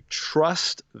going to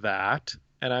trust that,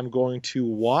 and I'm going to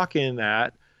walk in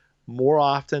that more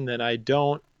often than I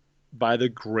don't, by the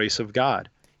grace of God.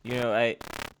 You know, I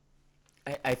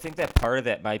think that part of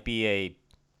that might be a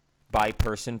by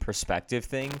person perspective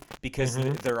thing, because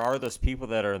there are those people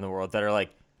that are in the world that are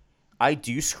like, I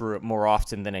do screw up more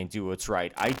often than I do what's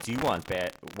right. I do want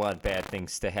bad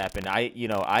things to happen.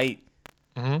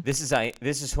 This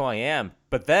is who I am.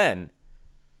 But then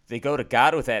they go to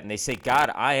God with that and they say,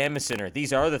 God, I am a sinner.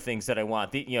 These are the things that I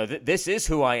want. This is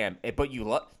who I am. But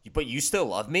you still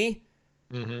love me.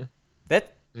 Mm-hmm.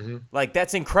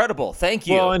 That's incredible. Thank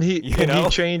you. Well, and he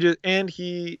changes, and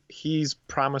he's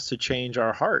promised to change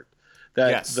our heart.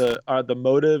 That the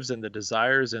motives and the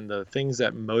desires and the things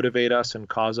that motivate us and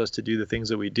cause us to do the things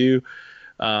that we do,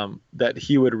 that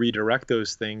he would redirect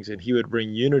those things and he would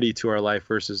bring unity to our life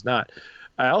versus not.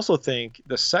 I also think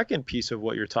the second piece of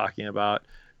what you're talking about,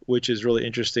 which is really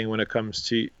interesting when it comes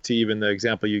to even the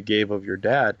example you gave of your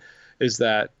dad, is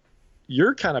that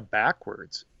you're kind of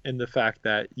backwards in the fact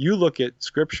that you look at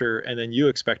scripture and then you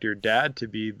expect your dad to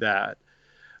be that.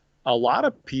 A lot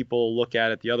of people look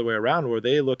at it the other way around, where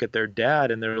they look at their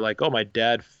dad and they're like, oh, my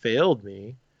dad failed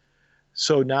me,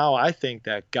 so now I think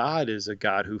that God is a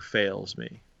God who fails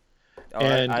me.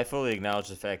 And I fully acknowledge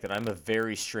the fact that I'm a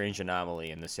very strange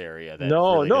anomaly in this area. That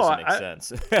doesn't make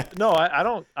sense. I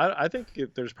don't. I think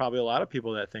there's probably a lot of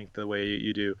people that think the way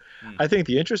you do. I think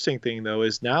the interesting thing, though,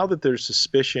 is now that there's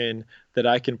suspicion that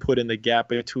I can put in the gap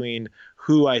between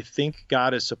who I think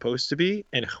God is supposed to be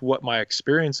and what my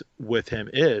experience with him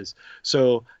is.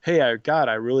 So, hey, God,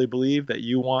 I really believe that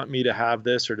you want me to have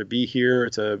this or to be here,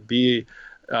 to be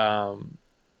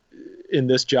in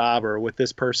this job or with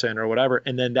this person or whatever,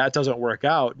 and then that doesn't work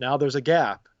out. Now there's a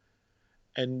gap.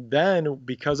 And then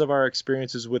because of our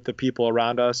experiences with the people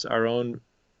around us, our own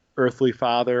earthly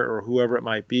father or whoever it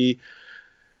might be,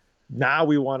 now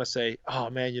we want to say, oh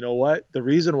man, you know what? The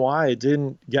reason why I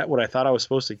didn't get what I thought I was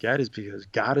supposed to get is because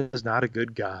God is not a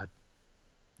good God.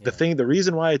 Yeah. The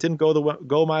reason why it didn't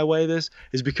go my way is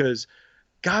because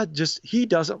God he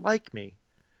doesn't like me.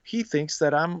 He thinks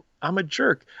that I'm a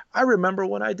jerk. I remember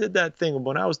when I did that thing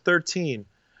when I was 13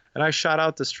 and I shot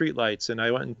out the streetlights and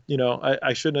I went and,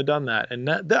 I shouldn't have done that. And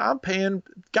I'm paying,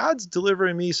 God's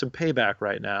delivering me some payback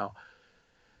right now.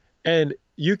 And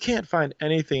you can't find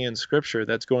anything in scripture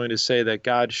that's going to say that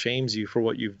God shames you for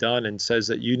what you've done and says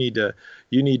that you need to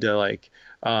like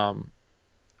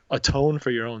atone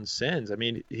for your own sins. I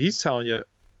mean, he's telling you,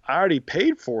 I already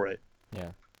paid for it.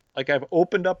 Yeah. Like I've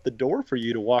opened up the door for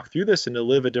you to walk through this and to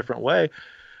live a different way,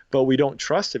 but we don't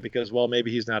trust it because, well,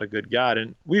 maybe he's not a good God.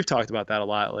 And we've talked about that a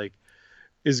lot. Like,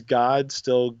 is God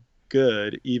still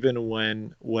good even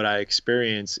when what I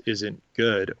experience isn't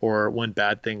good, or when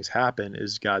bad things happen?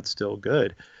 Is God still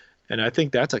good? And I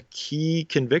think that's a key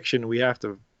conviction we have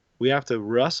to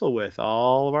wrestle with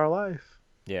all of our life.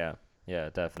 Yeah,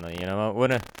 definitely.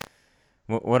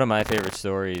 One of my favorite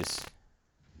stories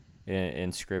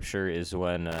in scripture is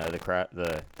when the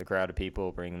crowd of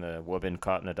people bring the woman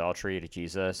caught in adultery to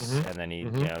Jesus, and then he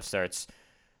starts.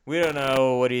 We don't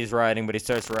know what he's writing, but he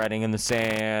starts writing in the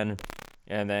sand,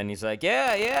 and then he's like,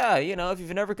 yeah, if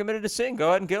you've never committed a sin, go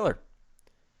ahead and kill her.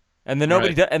 And then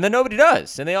nobody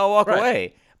does, and they all walk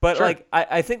away. But like,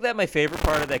 I think that my favorite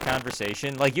part of that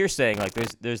conversation, like you're saying, like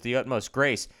there's the utmost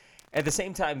grace. At the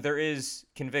same time, there is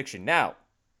conviction. Now,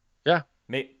 yeah,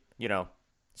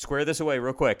 square this away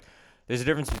real quick. There's a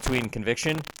difference between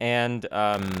conviction and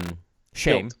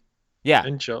shame. Guilt. Yeah.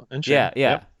 And shame.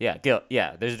 Yeah. Guilt.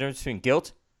 Yeah. There's a difference between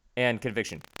guilt and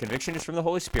conviction. Conviction is from the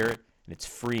Holy Spirit, and it's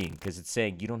freeing because it's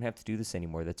saying you don't have to do this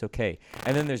anymore. That's okay.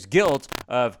 And then there's guilt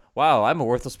of, wow, I'm a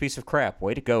worthless piece of crap.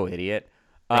 Way to go, idiot.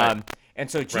 Right. And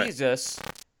so Jesus,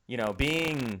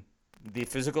 being the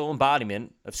physical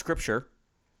embodiment of Scripture,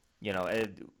 he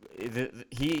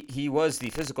was the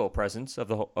physical presence of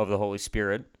the Holy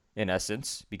Spirit in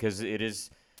essence, because it is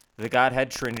the Godhead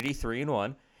Trinity, 3 in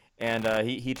 1. And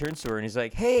he turns to her and he's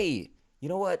like, "Hey, you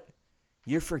know what?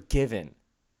 You're forgiven.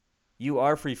 You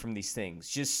are free from these things.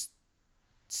 Just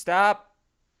stop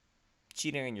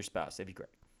cheating on your spouse. That'd be great."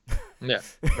 Yeah.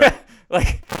 Right.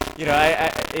 Like,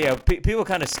 people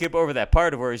kind of skip over that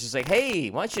part of where it's just like, "Hey,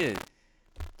 why don't you?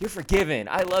 You're forgiven.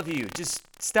 I love you. Just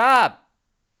stop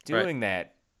doing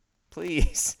that,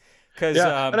 please." Because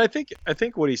and I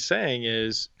think what he's saying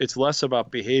is it's less about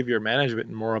behavior management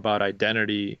and more about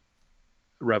identity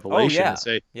revelation. And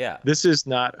say, this is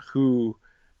not who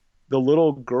the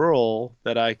little girl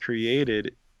that I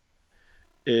created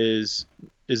is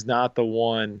not the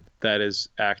one that is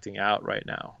acting out right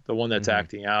now. The one that's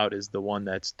acting out is the one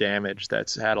that's damaged,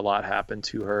 that's had a lot happen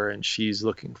to her, and she's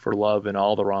looking for love in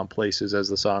all the wrong places, as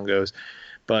the song goes.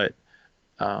 But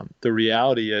the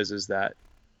reality is that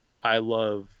I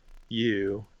love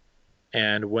you,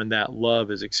 and when that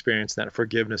love is experienced, that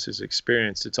forgiveness is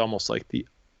experienced, it's almost like the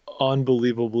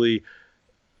unbelievably,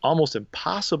 almost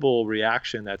impossible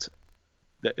reaction.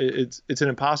 It's an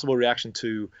impossible reaction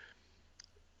to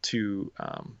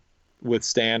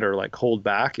withstand or like hold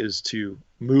back, is to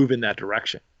move in that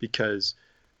direction, because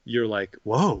you're like,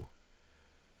 whoa,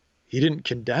 he didn't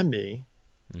condemn me,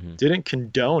 didn't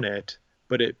condone it,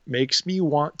 but it makes me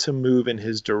want to move in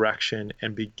his direction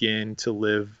and begin to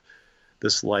live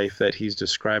this life that he's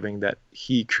describing that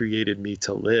he created me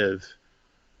to live.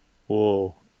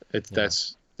 Whoa,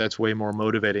 that's way more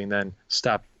motivating than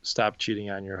stop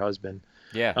cheating on your husband.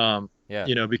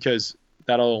 Because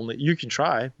you can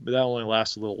try, but that'll only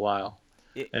last a little while.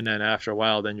 And then after a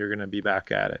while, then you're going to be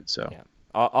back at it. So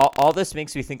all this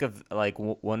makes me think of like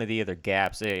one of the other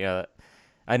gaps.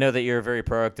 I know that you're a very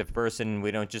proactive person. We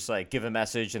don't just like give a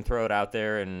message and throw it out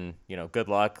there and, good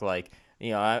luck. Like,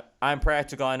 I'm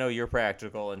practical. I know you're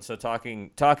practical. And so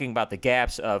talking about the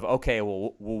gaps of, okay,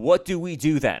 well, what do we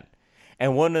do then?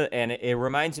 And it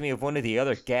reminds me of one of the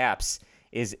other gaps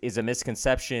is a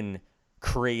misconception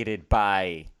created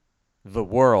by the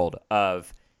world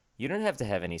of, you don't have to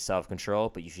have any self-control,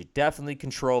 but you should definitely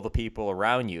control the people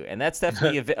around you. And that's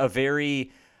definitely a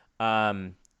very,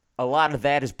 a lot of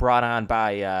that is brought on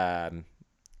by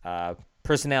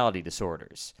personality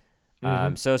disorders,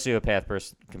 sociopath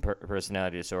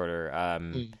personality disorder,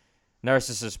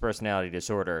 narcissist personality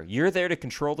disorder. You're there to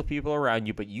control the people around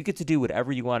you, but you get to do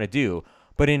whatever you want to do.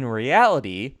 But in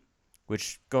reality,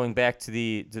 which going back to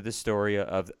the story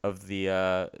of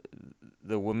the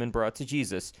woman brought to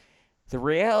Jesus, the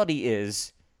reality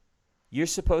is you're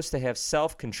supposed to have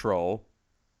self-control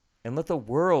and let the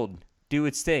world do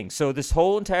its thing. So this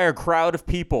whole entire crowd of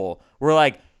people were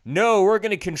like, no, we're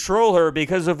going to control her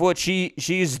because of what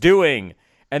she's doing.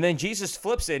 And then Jesus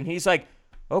flips it and he's like,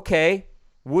 okay,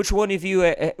 which one of you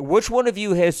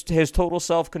has total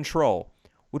self-control?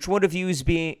 Which one of you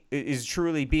is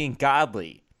truly being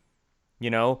godly?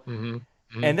 And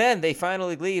then they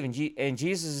finally leave, and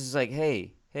Jesus is like,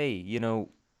 hey,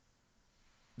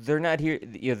 they're not here.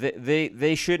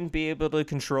 They shouldn't be able to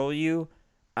control you.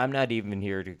 I'm not even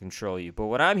here to control you. But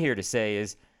what I'm here to say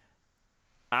is,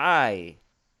 I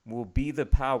will be the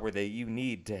power that you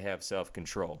need to have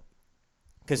self-control,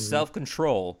 because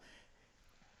self-control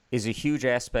is a huge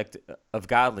aspect of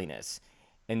godliness.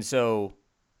 And so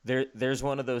there's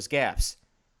one of those gaps.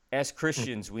 As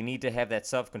Christians, we need to have that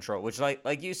self-control, which,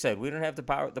 like you said, we don't have the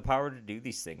power to do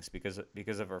these things because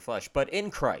of our flesh. But in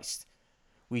Christ,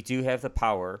 we do have the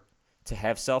power to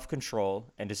have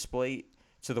self-control and display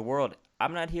to the world,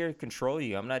 I'm not here to control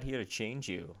you. I'm not here to change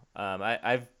you.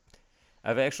 I've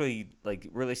actually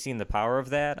really seen the power of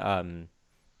that.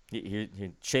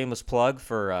 Shameless plug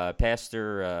for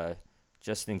Pastor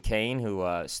Justin Kane,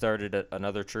 who started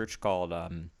another church called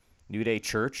New Day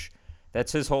Church.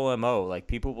 That's his whole MO. Like,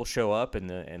 people will show up and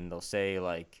they'll say,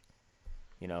 like,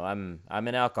 I'm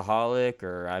an alcoholic,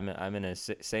 or I'm in a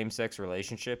same-sex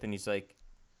relationship, and he's like,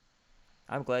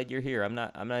 I'm glad you're here. I'm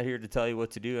not here to tell you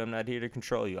what to do. I'm not here to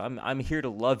control you. I'm here to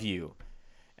love you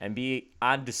and be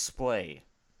on display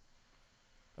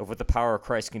of what the power of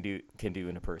Christ can do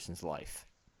in a person's life.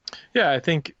 Yeah, I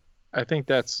think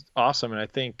that's awesome. And I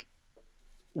think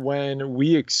when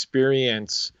we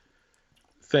experience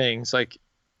things like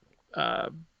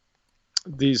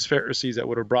these Pharisees that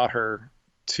would have brought her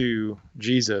to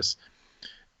Jesus,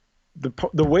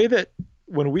 the way that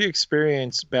when we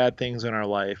experience bad things in our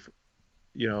life,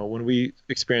 when we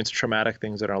experience traumatic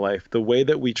things in our life, the way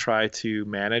that we try to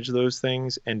manage those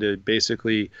things and to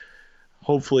basically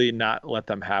hopefully not let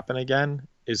them happen again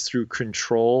is through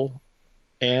control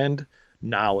and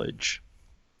knowledge.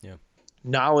 Yeah.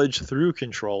 Knowledge through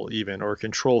control, even, or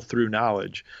control through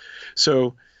knowledge.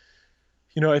 So,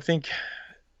 I think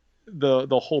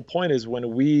the whole point is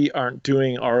when we aren't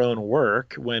doing our own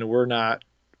work, when we're not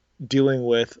dealing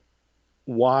with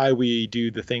why we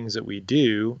do the things that we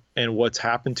do and what's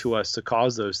happened to us to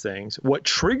cause those things, what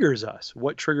triggers us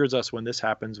when this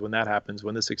happens, when that happens,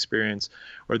 when this experience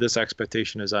or this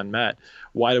expectation is unmet,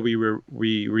 why do we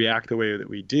react the way that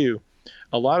we do?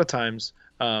 A lot of times,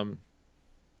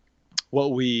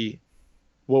 what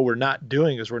we're not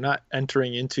doing is we're not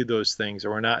entering into those things,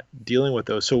 or we're not dealing with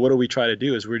those. So what do we try to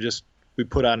do is we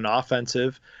put on an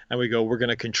offensive and we go, we're going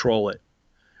to control it.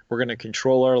 We're going to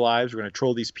control our lives. We're going to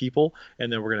control these people. And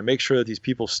then we're going to make sure that these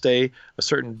people stay a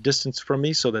certain distance from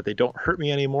me so that they don't hurt me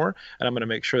anymore. And I'm going to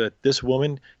make sure that this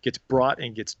woman gets brought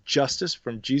and gets justice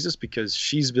from Jesus because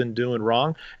she's been doing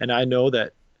wrong. And I know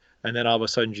that. And then all of a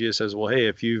sudden Jesus says, well, hey,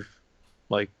 if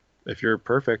you're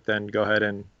perfect, then go ahead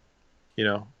and,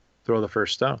 throw the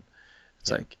first stone.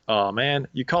 It's like, oh man,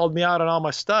 you called me out on all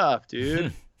my stuff,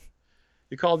 dude.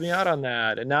 You called me out on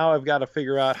that. And now I've got to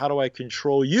figure out, how do I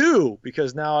control you?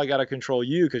 Because now I got to control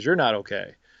you because you're not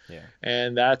okay. Yeah.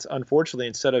 And that's, unfortunately,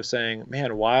 instead of saying,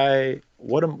 man,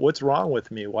 what's wrong with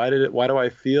me? Why do I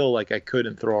feel like I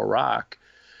couldn't throw a rock?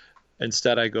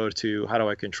 Instead I go to, how do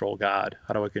I control God?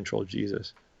 How do I control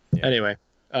Jesus? Yeah. Anyway,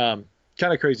 kind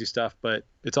of crazy stuff, but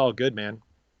it's all good, man.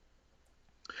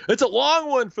 It's a long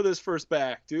one for this first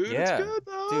back, dude. Yeah. It's good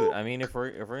though. Dude, I mean, if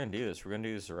we're gonna do this, we're gonna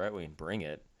do this the right way and bring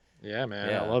it. Yeah, man.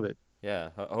 Yeah. I love it.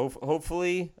 Yeah.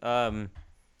 Hopefully,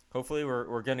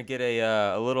 we're gonna get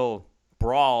a little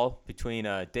brawl between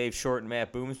Dave Short and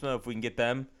Matt Boomsma if we can get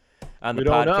them on the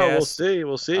podcast. We don't know.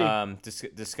 We'll see.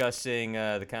 Discussing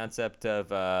the concept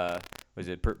of was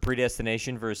it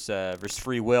predestination versus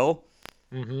free will,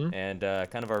 and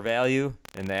kind of our value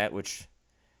in that, which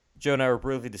Joe and I were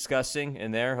briefly discussing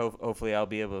in there. Hopefully, I'll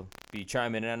be able to be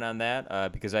chiming in on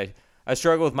that because I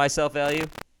struggle with my self-value,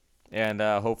 and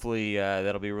hopefully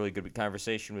that'll be a really good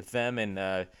conversation with them,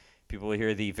 and people will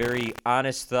hear the very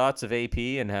honest thoughts of AP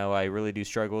and how I really do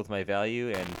struggle with my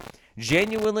value and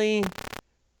genuinely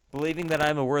believing that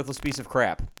I'm a worthless piece of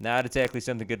crap. Not exactly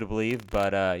something good to believe,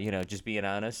 but just being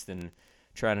honest and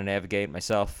trying to navigate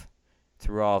myself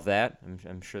through all of that.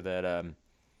 I'm sure that.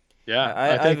 Yeah, I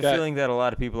have a feeling that a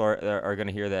lot of people are going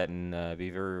to hear that and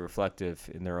be very reflective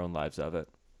in their own lives of it.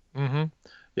 Mm-hmm.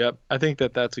 Yep. I think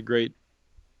that's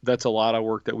a lot of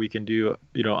work that we can do,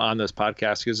 on this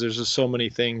podcast, because there's just so many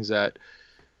things that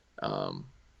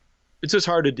it's just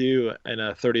hard to do in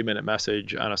a 30-minute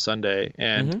message on a Sunday.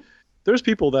 And there's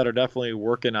people that are definitely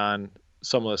working on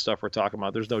some of the stuff we're talking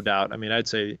about. There's no doubt. I mean, I'd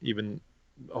say even,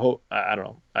 I don't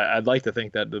know. I'd like to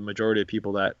think that the majority of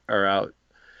people that are out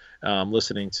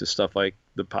listening to stuff like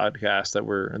the podcast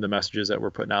and the messages that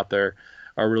we're putting out there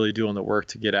are really doing the work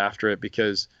to get after it,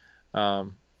 because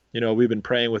we've been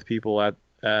praying with people at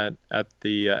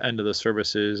the end of the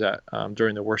services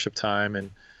during the worship time,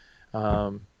 and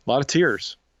a lot of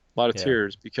tears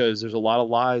because there's a lot of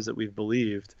lies that we've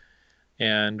believed,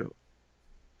 and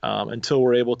until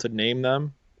we're able to name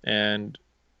them and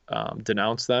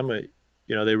denounce them,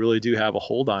 they really do have a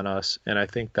hold on us. And I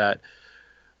think that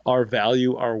our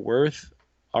value, our worth,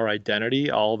 our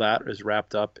identity, all that is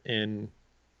wrapped up in,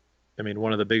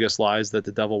 one of the biggest lies that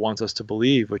the devil wants us to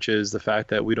believe, which is the fact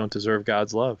that we don't deserve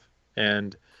God's love.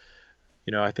 And,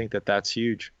 I think that that's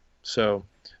huge. So,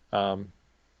 I'm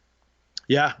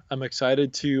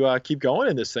excited to keep going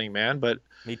in this thing, man. But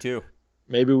me too.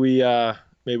 Maybe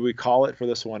we call it for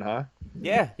this one, huh?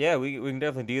 Yeah, we can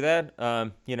definitely do that.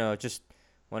 Just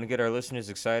want to get our listeners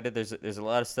excited. There's a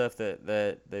lot of stuff that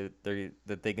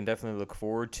they can definitely look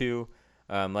forward to.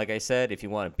 Like I said, if you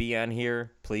want to be on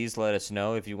here, please let us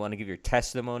know. If you want to give your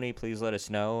testimony, please let us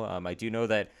know. I do know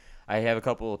that I have a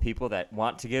couple of people that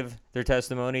want to give their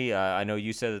testimony. I know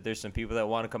you said that there's some people that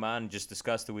want to come on and just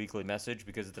discuss the weekly message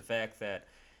because of the fact that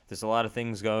there's a lot of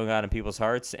things going on in people's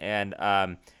hearts. And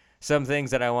some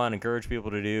things that I want to encourage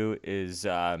people to do is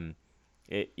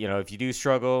if you do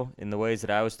struggle in the ways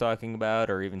that I was talking about,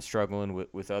 or even struggling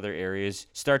with other areas,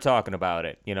 start talking about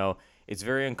it. it's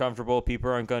very uncomfortable.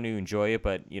 People aren't going to enjoy it,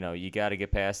 but you got to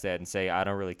get past that and say, I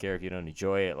don't really care if you don't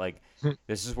enjoy it. Like,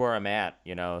 this is where I'm at,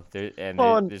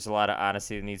 there's a lot of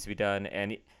honesty that needs to be done.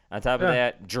 And on top of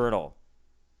that, journal.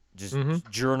 Just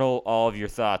journal all of your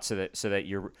thoughts so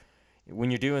that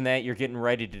when you're doing that, you're getting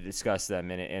ready to discuss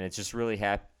them, and it's just really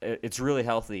it's really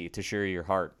healthy to share your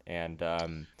heart and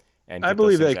get I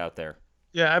believe those things out there.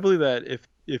 Yeah, I believe that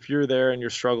if you're there and you're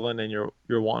struggling and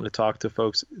you're wanting to talk to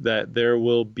folks, that there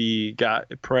will be God,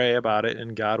 pray about it,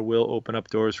 and God will open up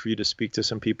doors for you to speak to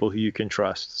some people who you can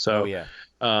trust. So,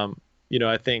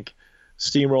 I think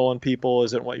steamrolling people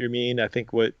isn't what you mean. I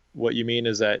think what you mean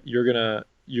is that you're gonna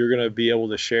be able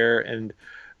to share, and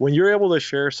when you're able to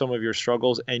share some of your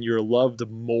struggles and you're loved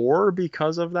more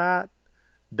because of that,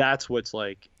 that's what's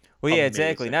like. Well, yeah, amazing.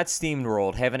 Exactly. Not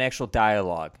steamrolled. Have an actual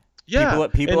dialogue. Yeah,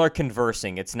 people are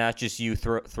conversing. It's not just you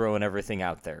throwing everything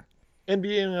out there. And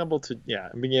being able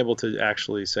to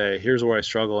actually say, here's where I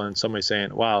struggle, and somebody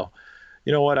saying, wow,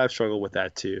 you know what, I've struggled with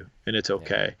that too, and it's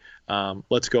okay. Yeah.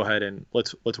 Let's go ahead and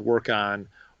let's work on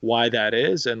why that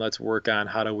is, and let's work on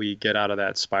how do we get out of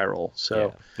that spiral.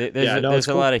 So there's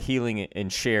a lot of healing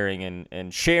and sharing,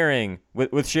 and sharing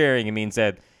with sharing, it means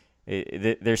that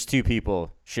there's two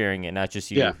people sharing it, not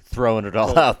just you throwing it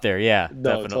all out there. Yeah,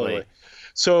 definitely. Totally.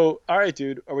 So, all right,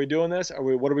 dude, are we doing this?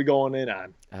 What are we going in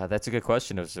on? That's a good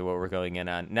question as to what we're going in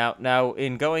on. Now,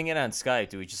 in going in on Skype,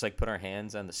 do we just put our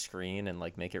hands on the screen and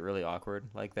make it really awkward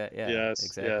like that? Yeah, yes,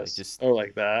 exactly. Yes. Just or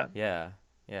like that. Yeah,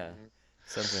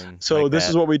 something. So like this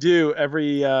that. is what we do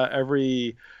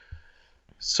every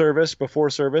service, before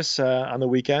service on the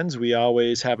weekends. We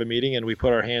always have a meeting, and we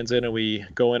put our hands in, and we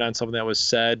go in on something that was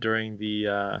said during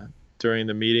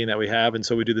the meeting that we have, and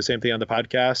so we do the same thing on the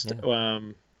podcast. Yeah.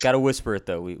 Gotta whisper it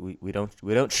though. We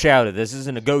don't shout it. This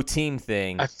isn't a go team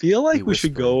thing. I feel like we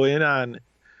should maybe go in on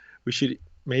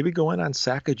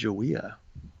Sacagawea.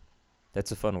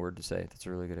 That's a fun word to say. That's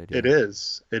a really good idea. It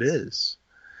is.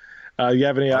 You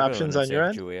have any options on your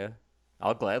end?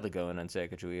 I'll gladly go in on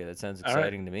Sacagawea. That sounds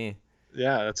exciting to me.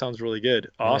 Yeah, that sounds really good.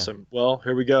 Awesome. Yeah. Well,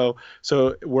 here we go.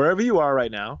 So wherever you are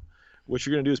right now, what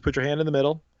you're gonna do is put your hand in the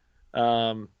middle.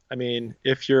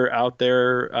 If you're out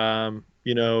there,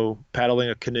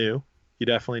 paddling a canoe, you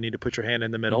definitely need to put your hand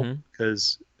in the middle,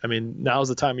 because now's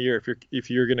the time of year. If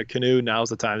you're going to canoe, now's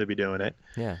the time to be doing it.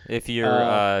 Yeah. If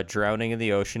you're drowning in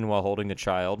the ocean while holding a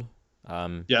child,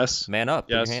 yes, man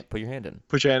up. Yes. Put your hand in.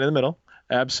 Put your hand in the middle.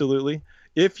 Absolutely.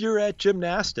 If you're at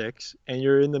gymnastics and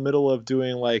you're in the middle of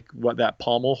doing that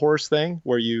pommel horse thing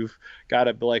where you've got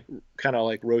to kind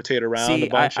of rotate around a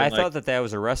bunch. I thought that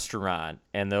was a restaurant,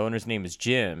 and the owner's name is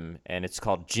Jim, and it's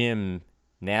called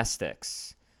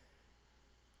Gymnastics.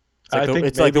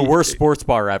 It's like the worst sports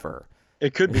bar ever.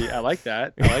 It could be. I like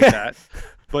that.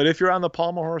 But if you're on the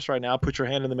pommel horse right now, put your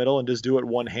hand in the middle and just do it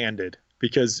one-handed,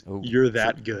 because you're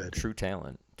that good. True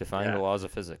talent. Defying the laws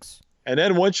of physics. And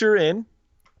then once you're in,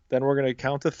 then we're going to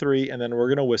count to 3, and then we're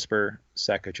going to whisper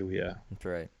Sacagawea. That's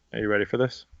right. Are you ready for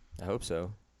this? I hope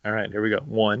so. All right, here we go.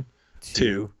 1,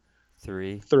 2,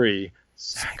 3.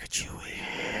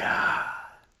 Sacagawea.